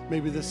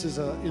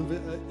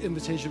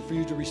invitation for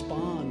you to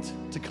respond,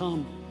 to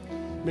come.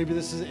 Maybe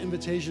this is an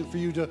invitation for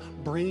you to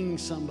bring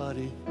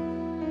somebody.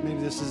 Maybe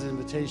this is an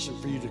invitation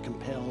for you to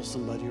compel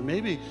somebody. Or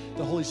maybe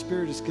the Holy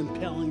Spirit is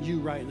compelling you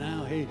right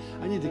now. Hey,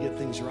 I need to get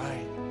things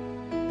right.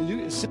 And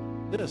you say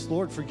this,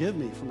 Lord, forgive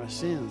me for my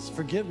sins.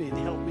 Forgive me and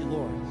help me,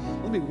 Lord.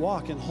 Let me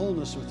walk in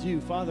wholeness with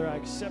you. Father, I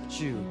accept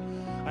you.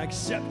 I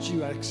accept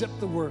you. I accept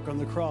the work on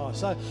the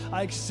cross. I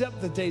accept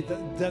the date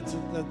that's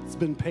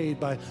been paid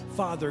by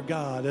Father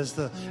God as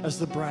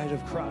the bride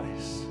of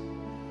Christ.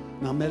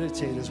 Now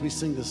meditate as we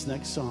sing this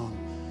next song.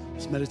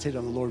 Let's meditate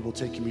on the Lord. We'll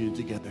take communion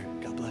together.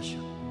 God bless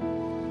you.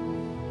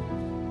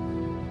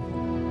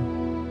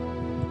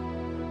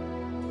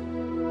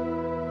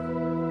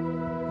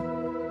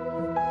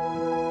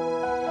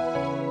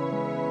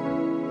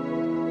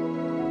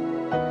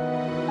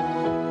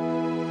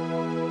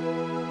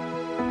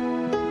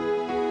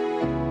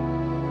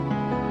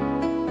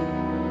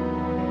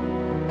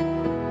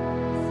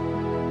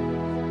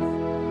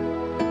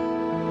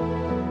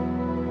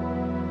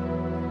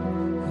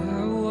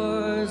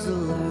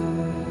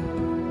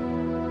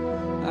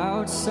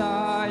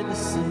 Outside the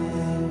city,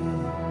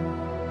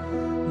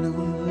 no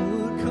one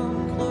would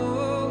come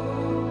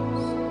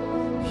close.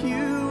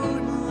 You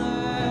wouldn't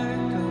let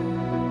go.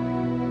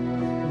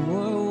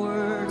 More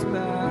words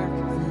back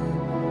then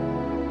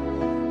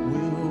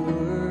will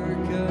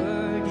work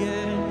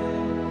again.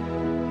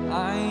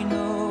 I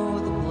know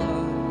the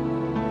blood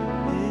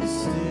is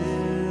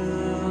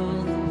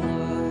still the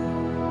blood.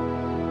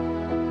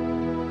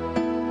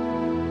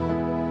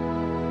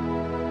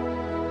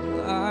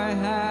 I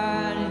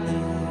had an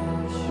itch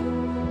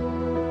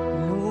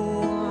no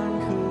one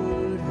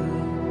could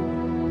help.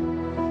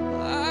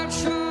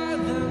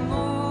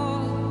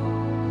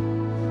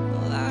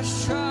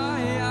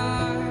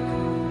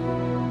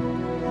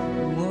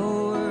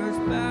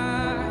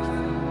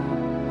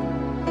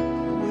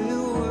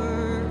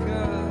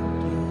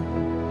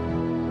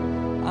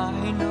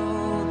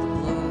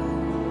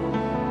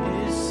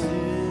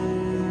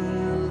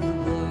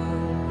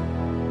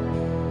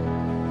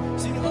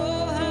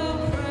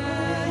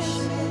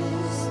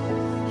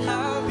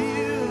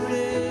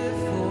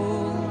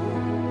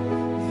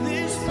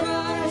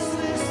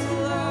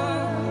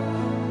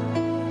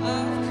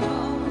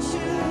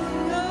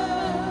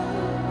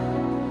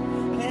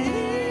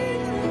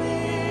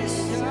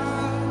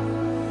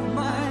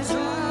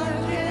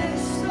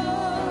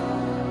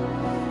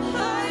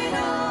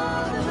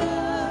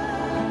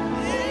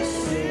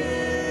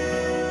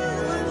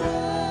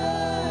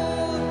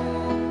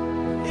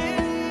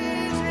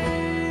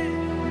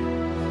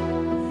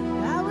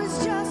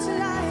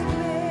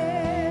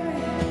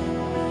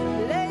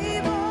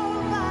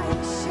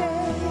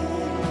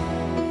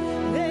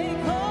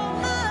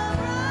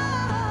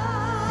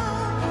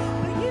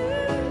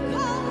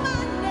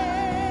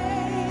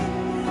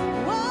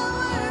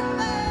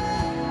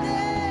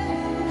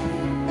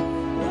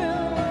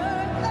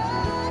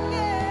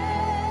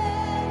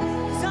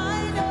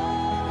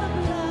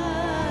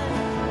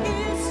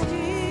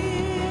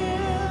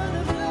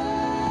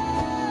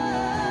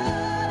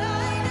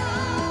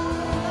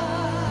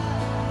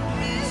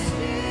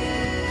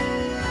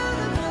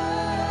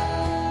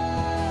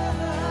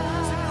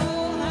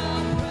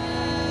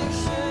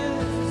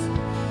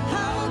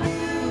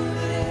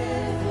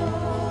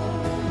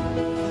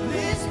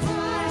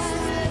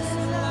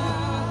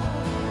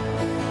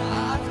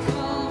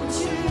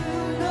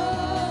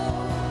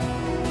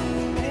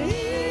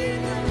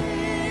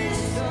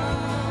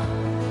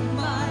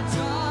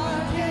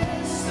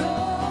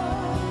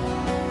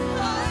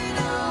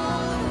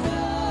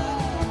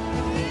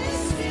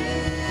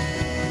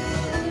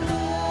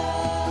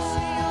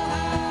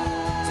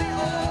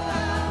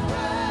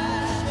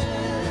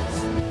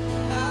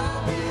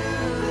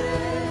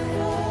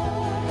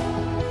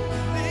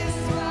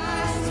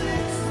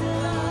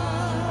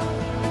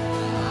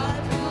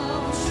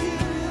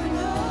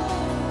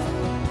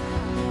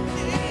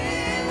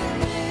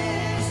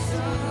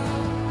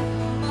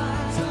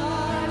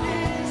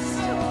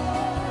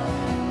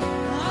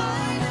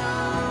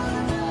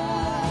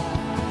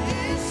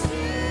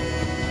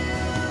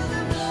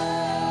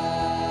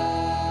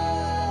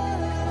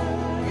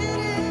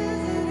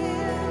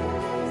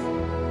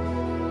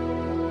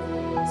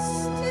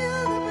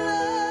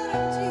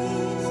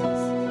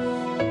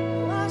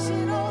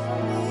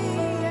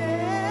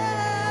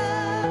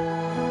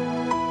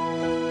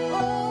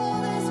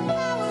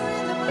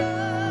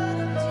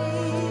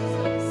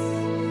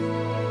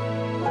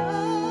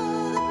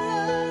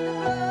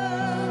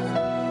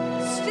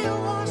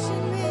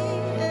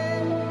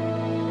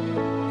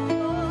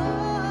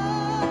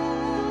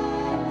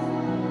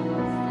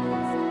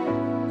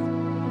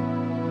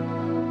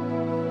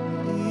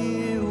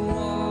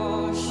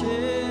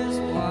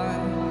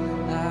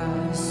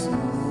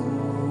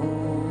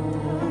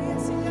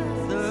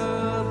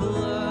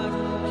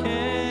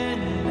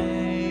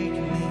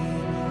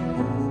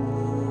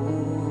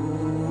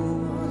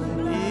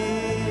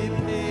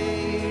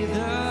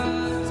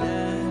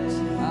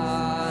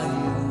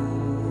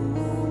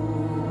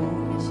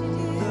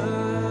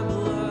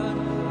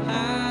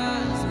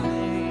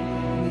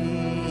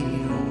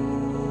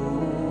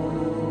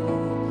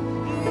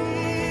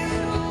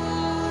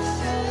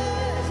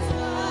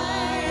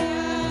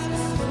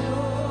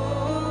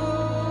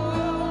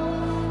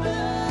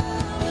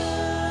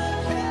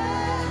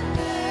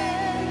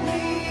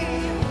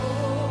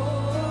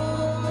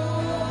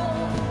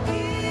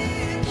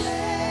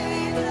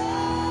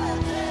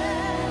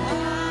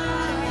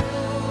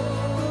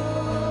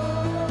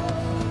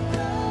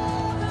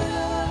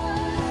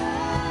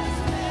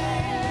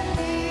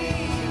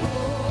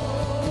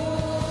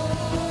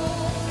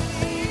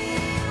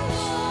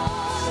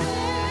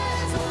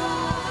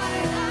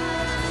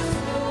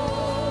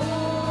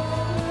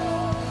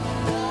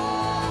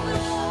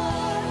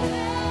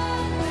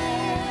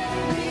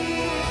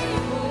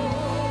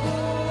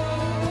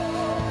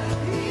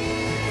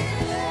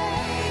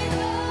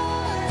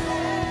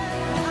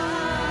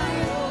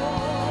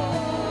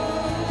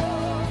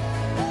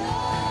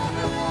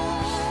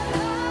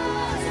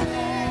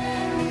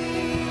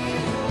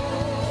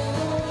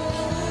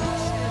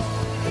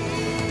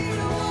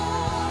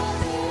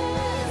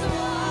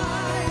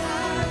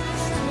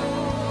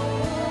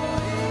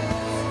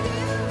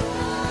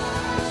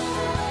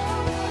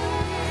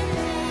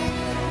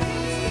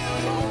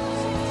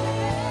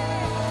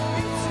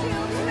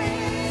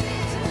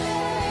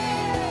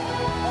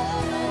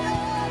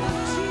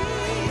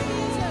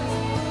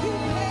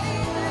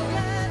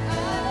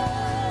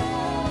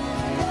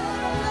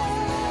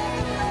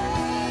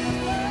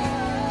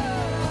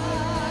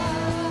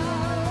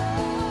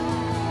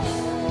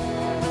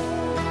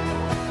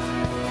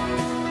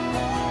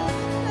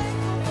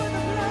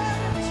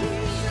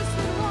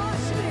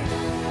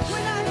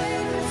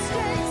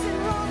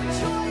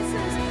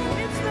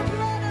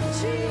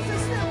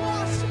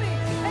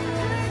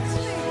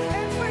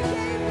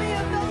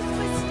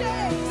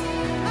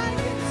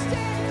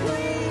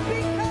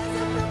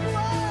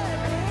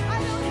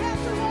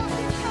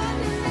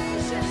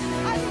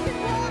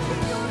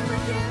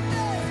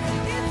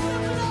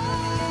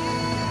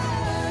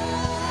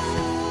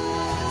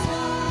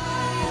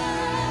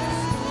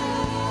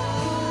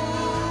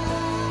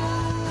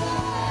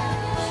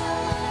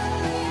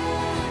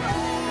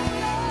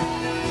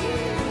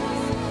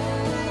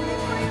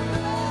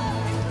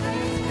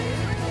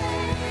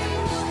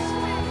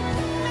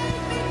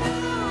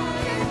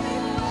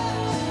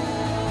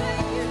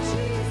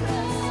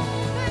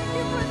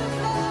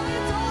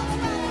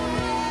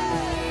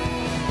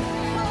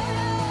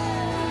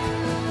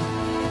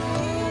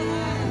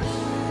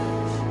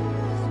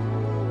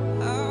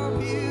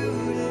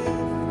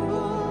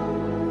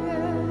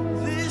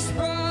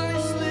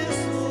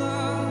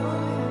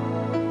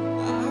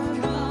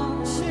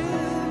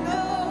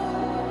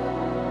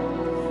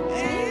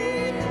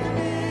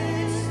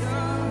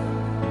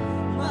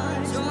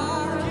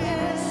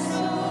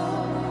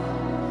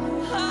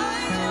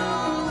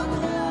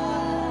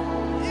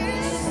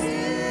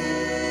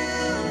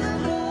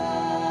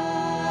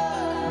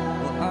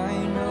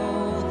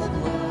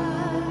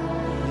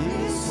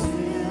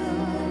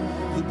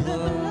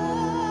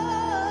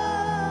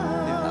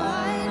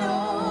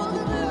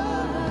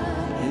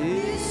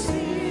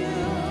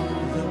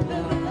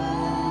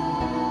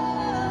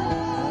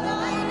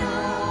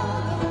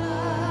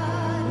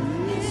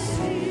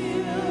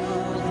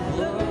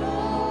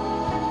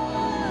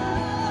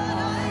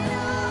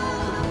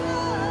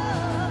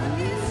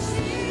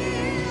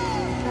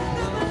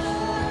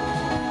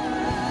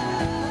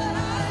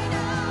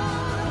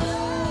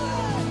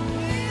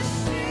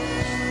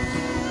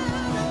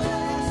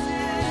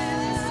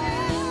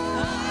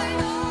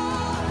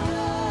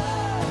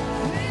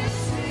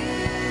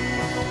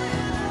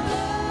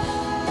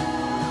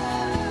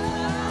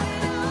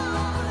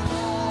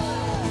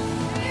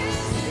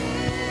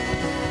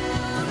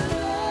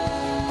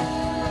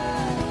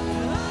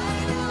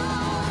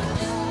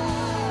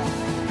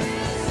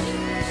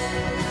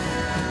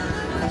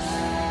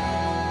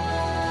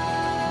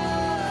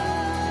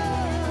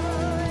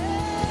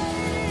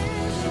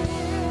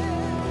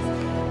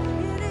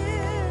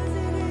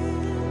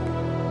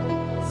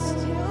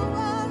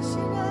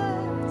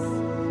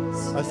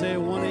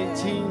 Isaiah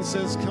 118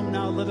 says, "Come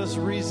now, let us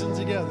reason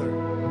together.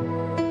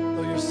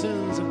 Though your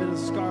sins have been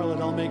as scarlet,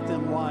 I'll make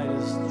them white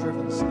as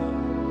driven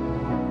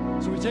snow."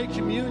 So we take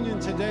communion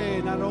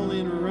today not only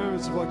in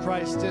remembrance of what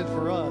Christ did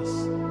for us,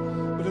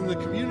 but in the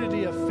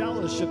community of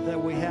fellowship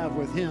that we have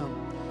with Him,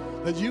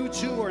 that you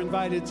too are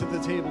invited to the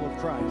table of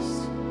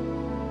Christ.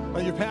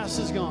 That your past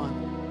is gone.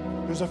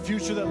 There's a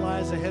future that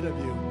lies ahead of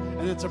you,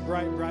 and it's a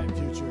bright, bright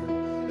future.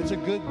 It's a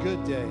good,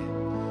 good day.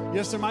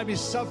 Yes, there might be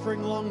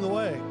suffering along the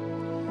way,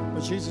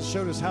 but Jesus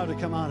showed us how to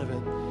come out of it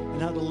and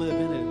how to live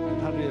in it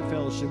and how to be in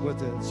fellowship with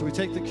it. So we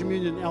take the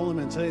communion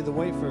element today, the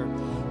wafer.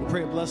 We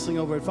pray a blessing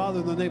over it.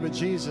 Father, in the name of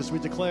Jesus, we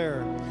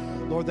declare,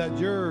 Lord, that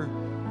your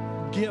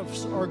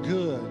gifts are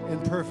good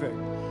and perfect.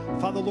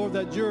 Father, Lord,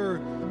 that your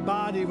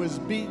body was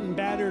beaten,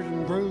 battered,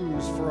 and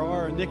bruised for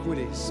our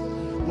iniquities.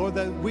 Lord,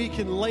 that we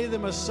can lay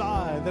them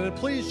aside, that it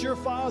pleased your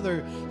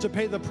Father to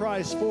pay the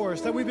price for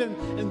us, that we've been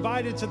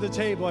invited to the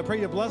table. I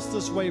pray you bless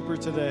this wafer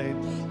today,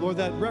 Lord,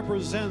 that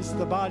represents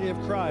the body of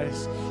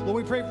Christ. Lord,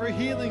 we pray for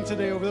healing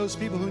today over those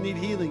people who need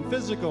healing,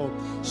 physical,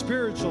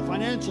 spiritual,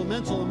 financial,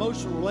 mental,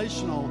 emotional,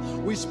 relational.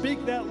 We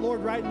speak that,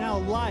 Lord, right now,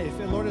 life.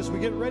 And Lord, as we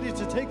get ready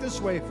to take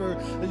this wafer,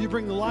 that you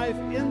bring the life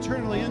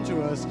internally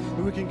into us,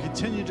 and we can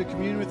continue to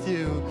commune with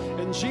you.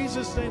 In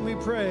Jesus' name we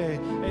pray.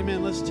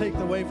 Amen. Let's take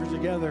the wafer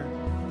together.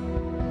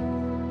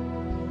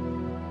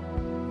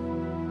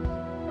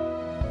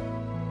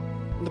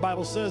 The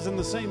Bible says, in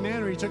the same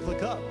manner, he took the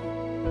cup.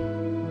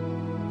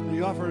 And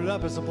he offered it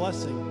up as a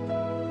blessing.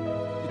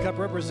 The cup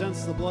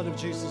represents the blood of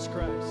Jesus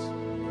Christ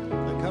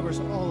that covers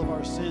all of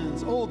our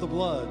sins. Oh, the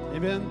blood.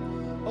 Amen?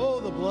 Oh,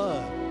 the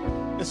blood.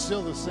 It's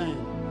still the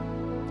same.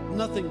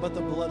 Nothing but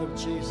the blood of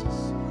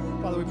Jesus.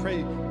 Father, we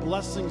pray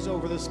blessings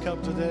over this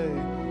cup today.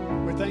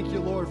 We thank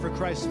you, Lord, for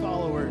Christ's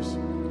followers.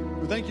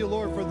 We thank you,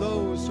 Lord, for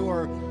those who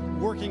are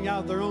working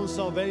out their own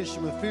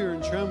salvation with fear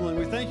and trembling.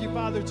 We thank you,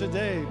 Father,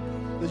 today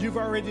that you've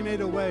already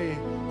made a way.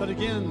 But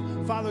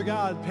again, Father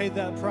God paid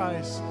that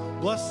price.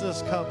 Bless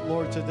this cup,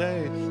 Lord,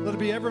 today. Let it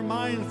be ever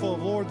mindful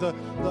of, Lord, the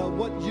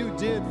what you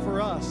did for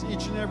us,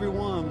 each and every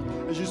one,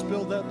 as you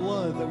spilled that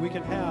blood that we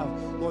can have,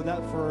 Lord,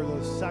 that for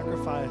the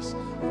sacrifice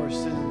of our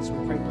sins.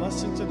 We pray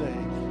blessing today.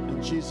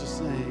 In Jesus'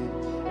 name,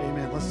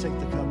 amen. Let's take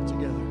the cup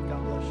together.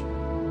 God bless you.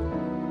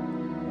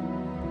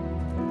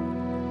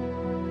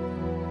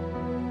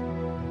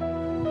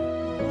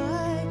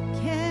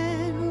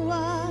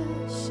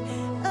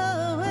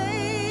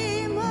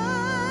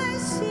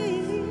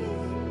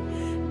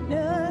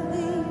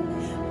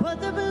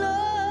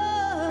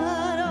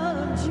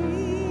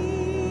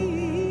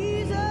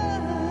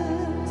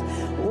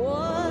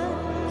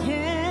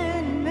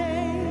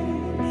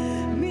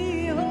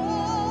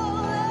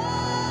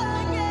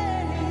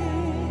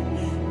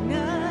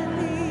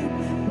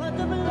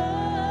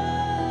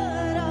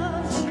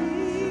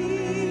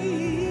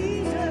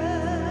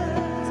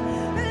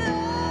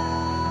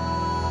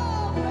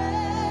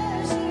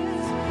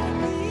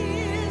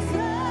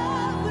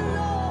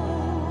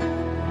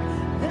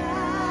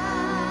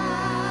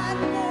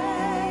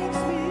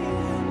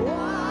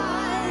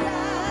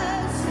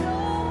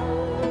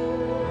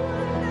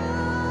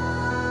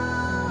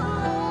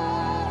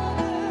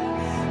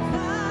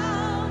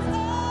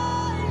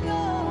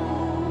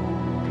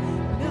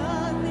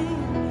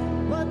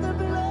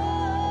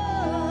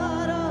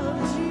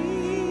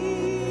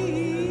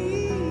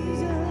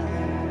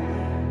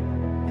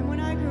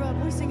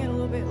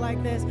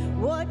 Like this.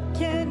 What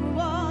can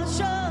wash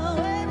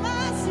away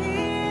my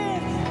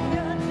sins?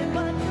 Nothing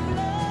but the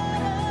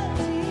blood of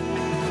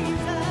Jesus.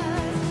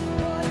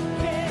 What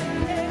can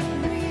make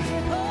me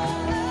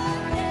whole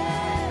again?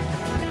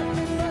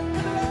 Nothing but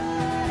the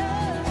blood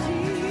of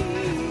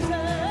Jesus.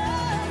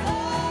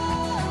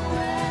 Oh,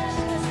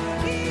 precious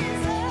is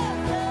the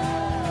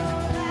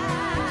blood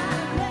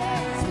that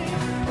makes me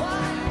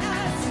white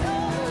as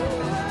snow.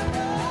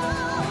 No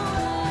other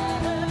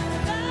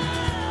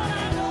God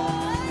I know.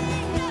 Nothing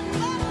but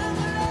the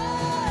blood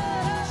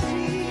of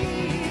Jesus.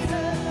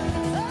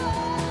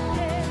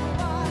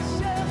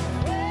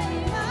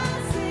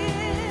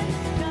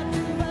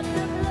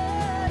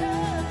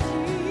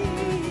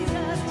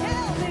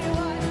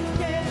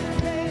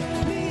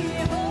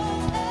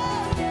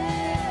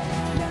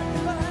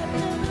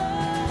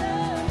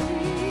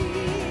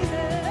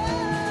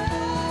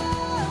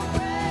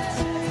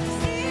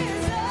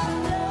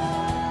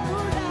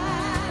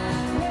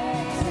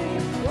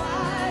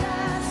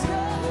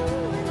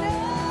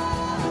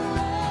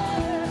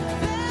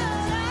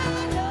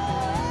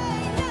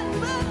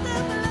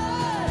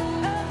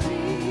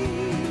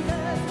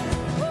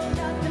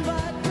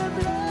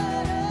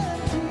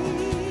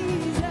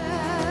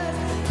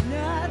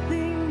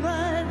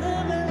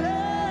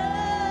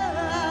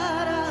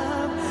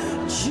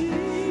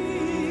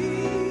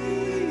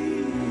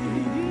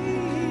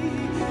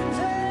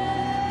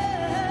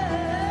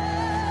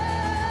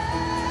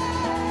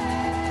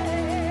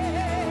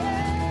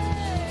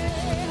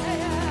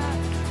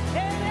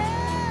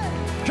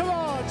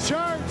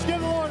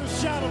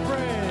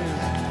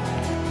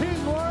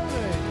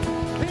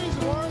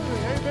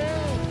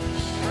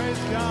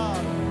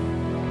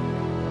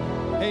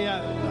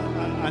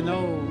 I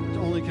know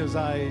only because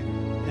I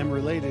am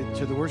related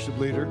to the worship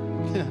leader.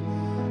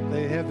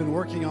 They have been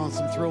working on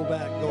some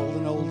throwback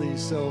golden oldies,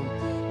 so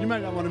you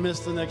might not want to miss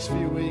the next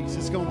few weeks.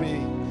 It's going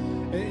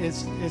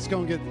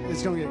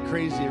to get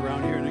crazy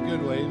around here in a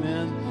good way,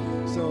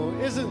 amen. So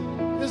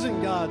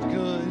isn't God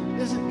good?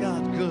 Isn't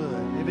God good?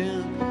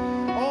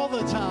 Amen. All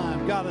the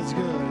time, God is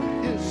good.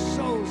 He is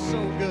so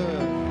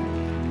good.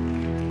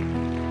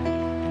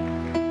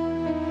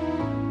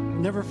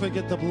 Never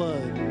forget the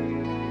blood.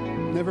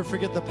 Never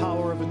forget the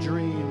power of a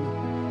dream.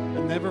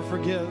 And never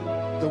forget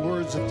the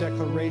words of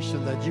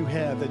declaration that you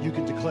have that you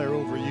can declare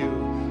over you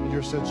in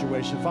your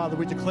situation. Father,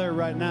 we declare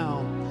right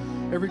now,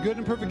 every good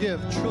and perfect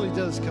gift truly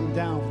does come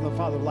down from the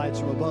Father of lights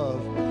from above.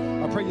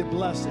 I pray you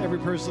bless every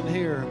person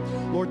here.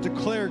 Lord,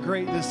 declare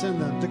greatness in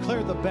them.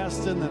 Declare the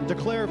best in them.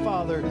 Declare,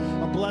 Father,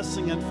 a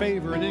blessing and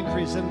favor and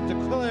increase. And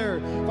declare,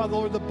 Father,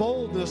 Lord, the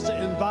boldness to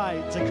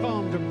invite, to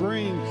come, to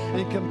bring,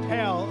 and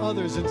compel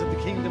others into the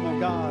kingdom of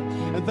God.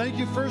 And thank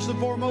you first and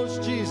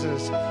foremost,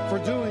 Jesus, for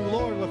doing,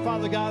 Lord, what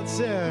Father God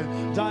said,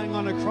 dying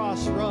on a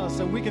cross for us,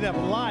 that we could have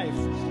life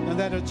and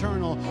that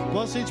eternal.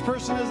 Bless each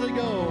person as they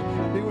go.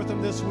 And be with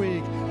them this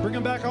week. Bring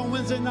them back on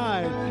Wednesday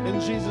night.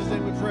 In Jesus'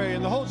 name we pray.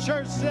 And the whole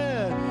church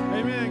said,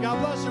 amen. God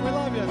bless you. We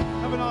love you.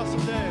 Have an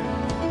awesome day.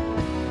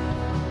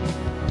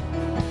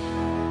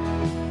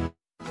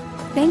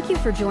 Thank you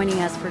for joining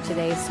us for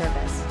today's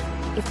service.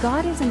 If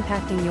God is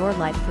impacting your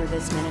life through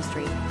this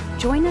ministry,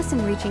 join us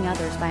in reaching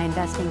others by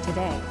investing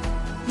today.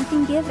 You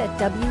can give at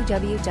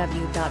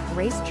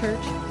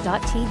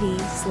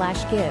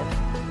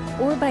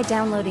www.gracechurch.tv/give or by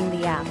downloading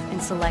the app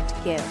and select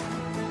Give.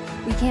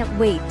 We can't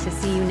wait to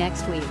see you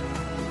next week.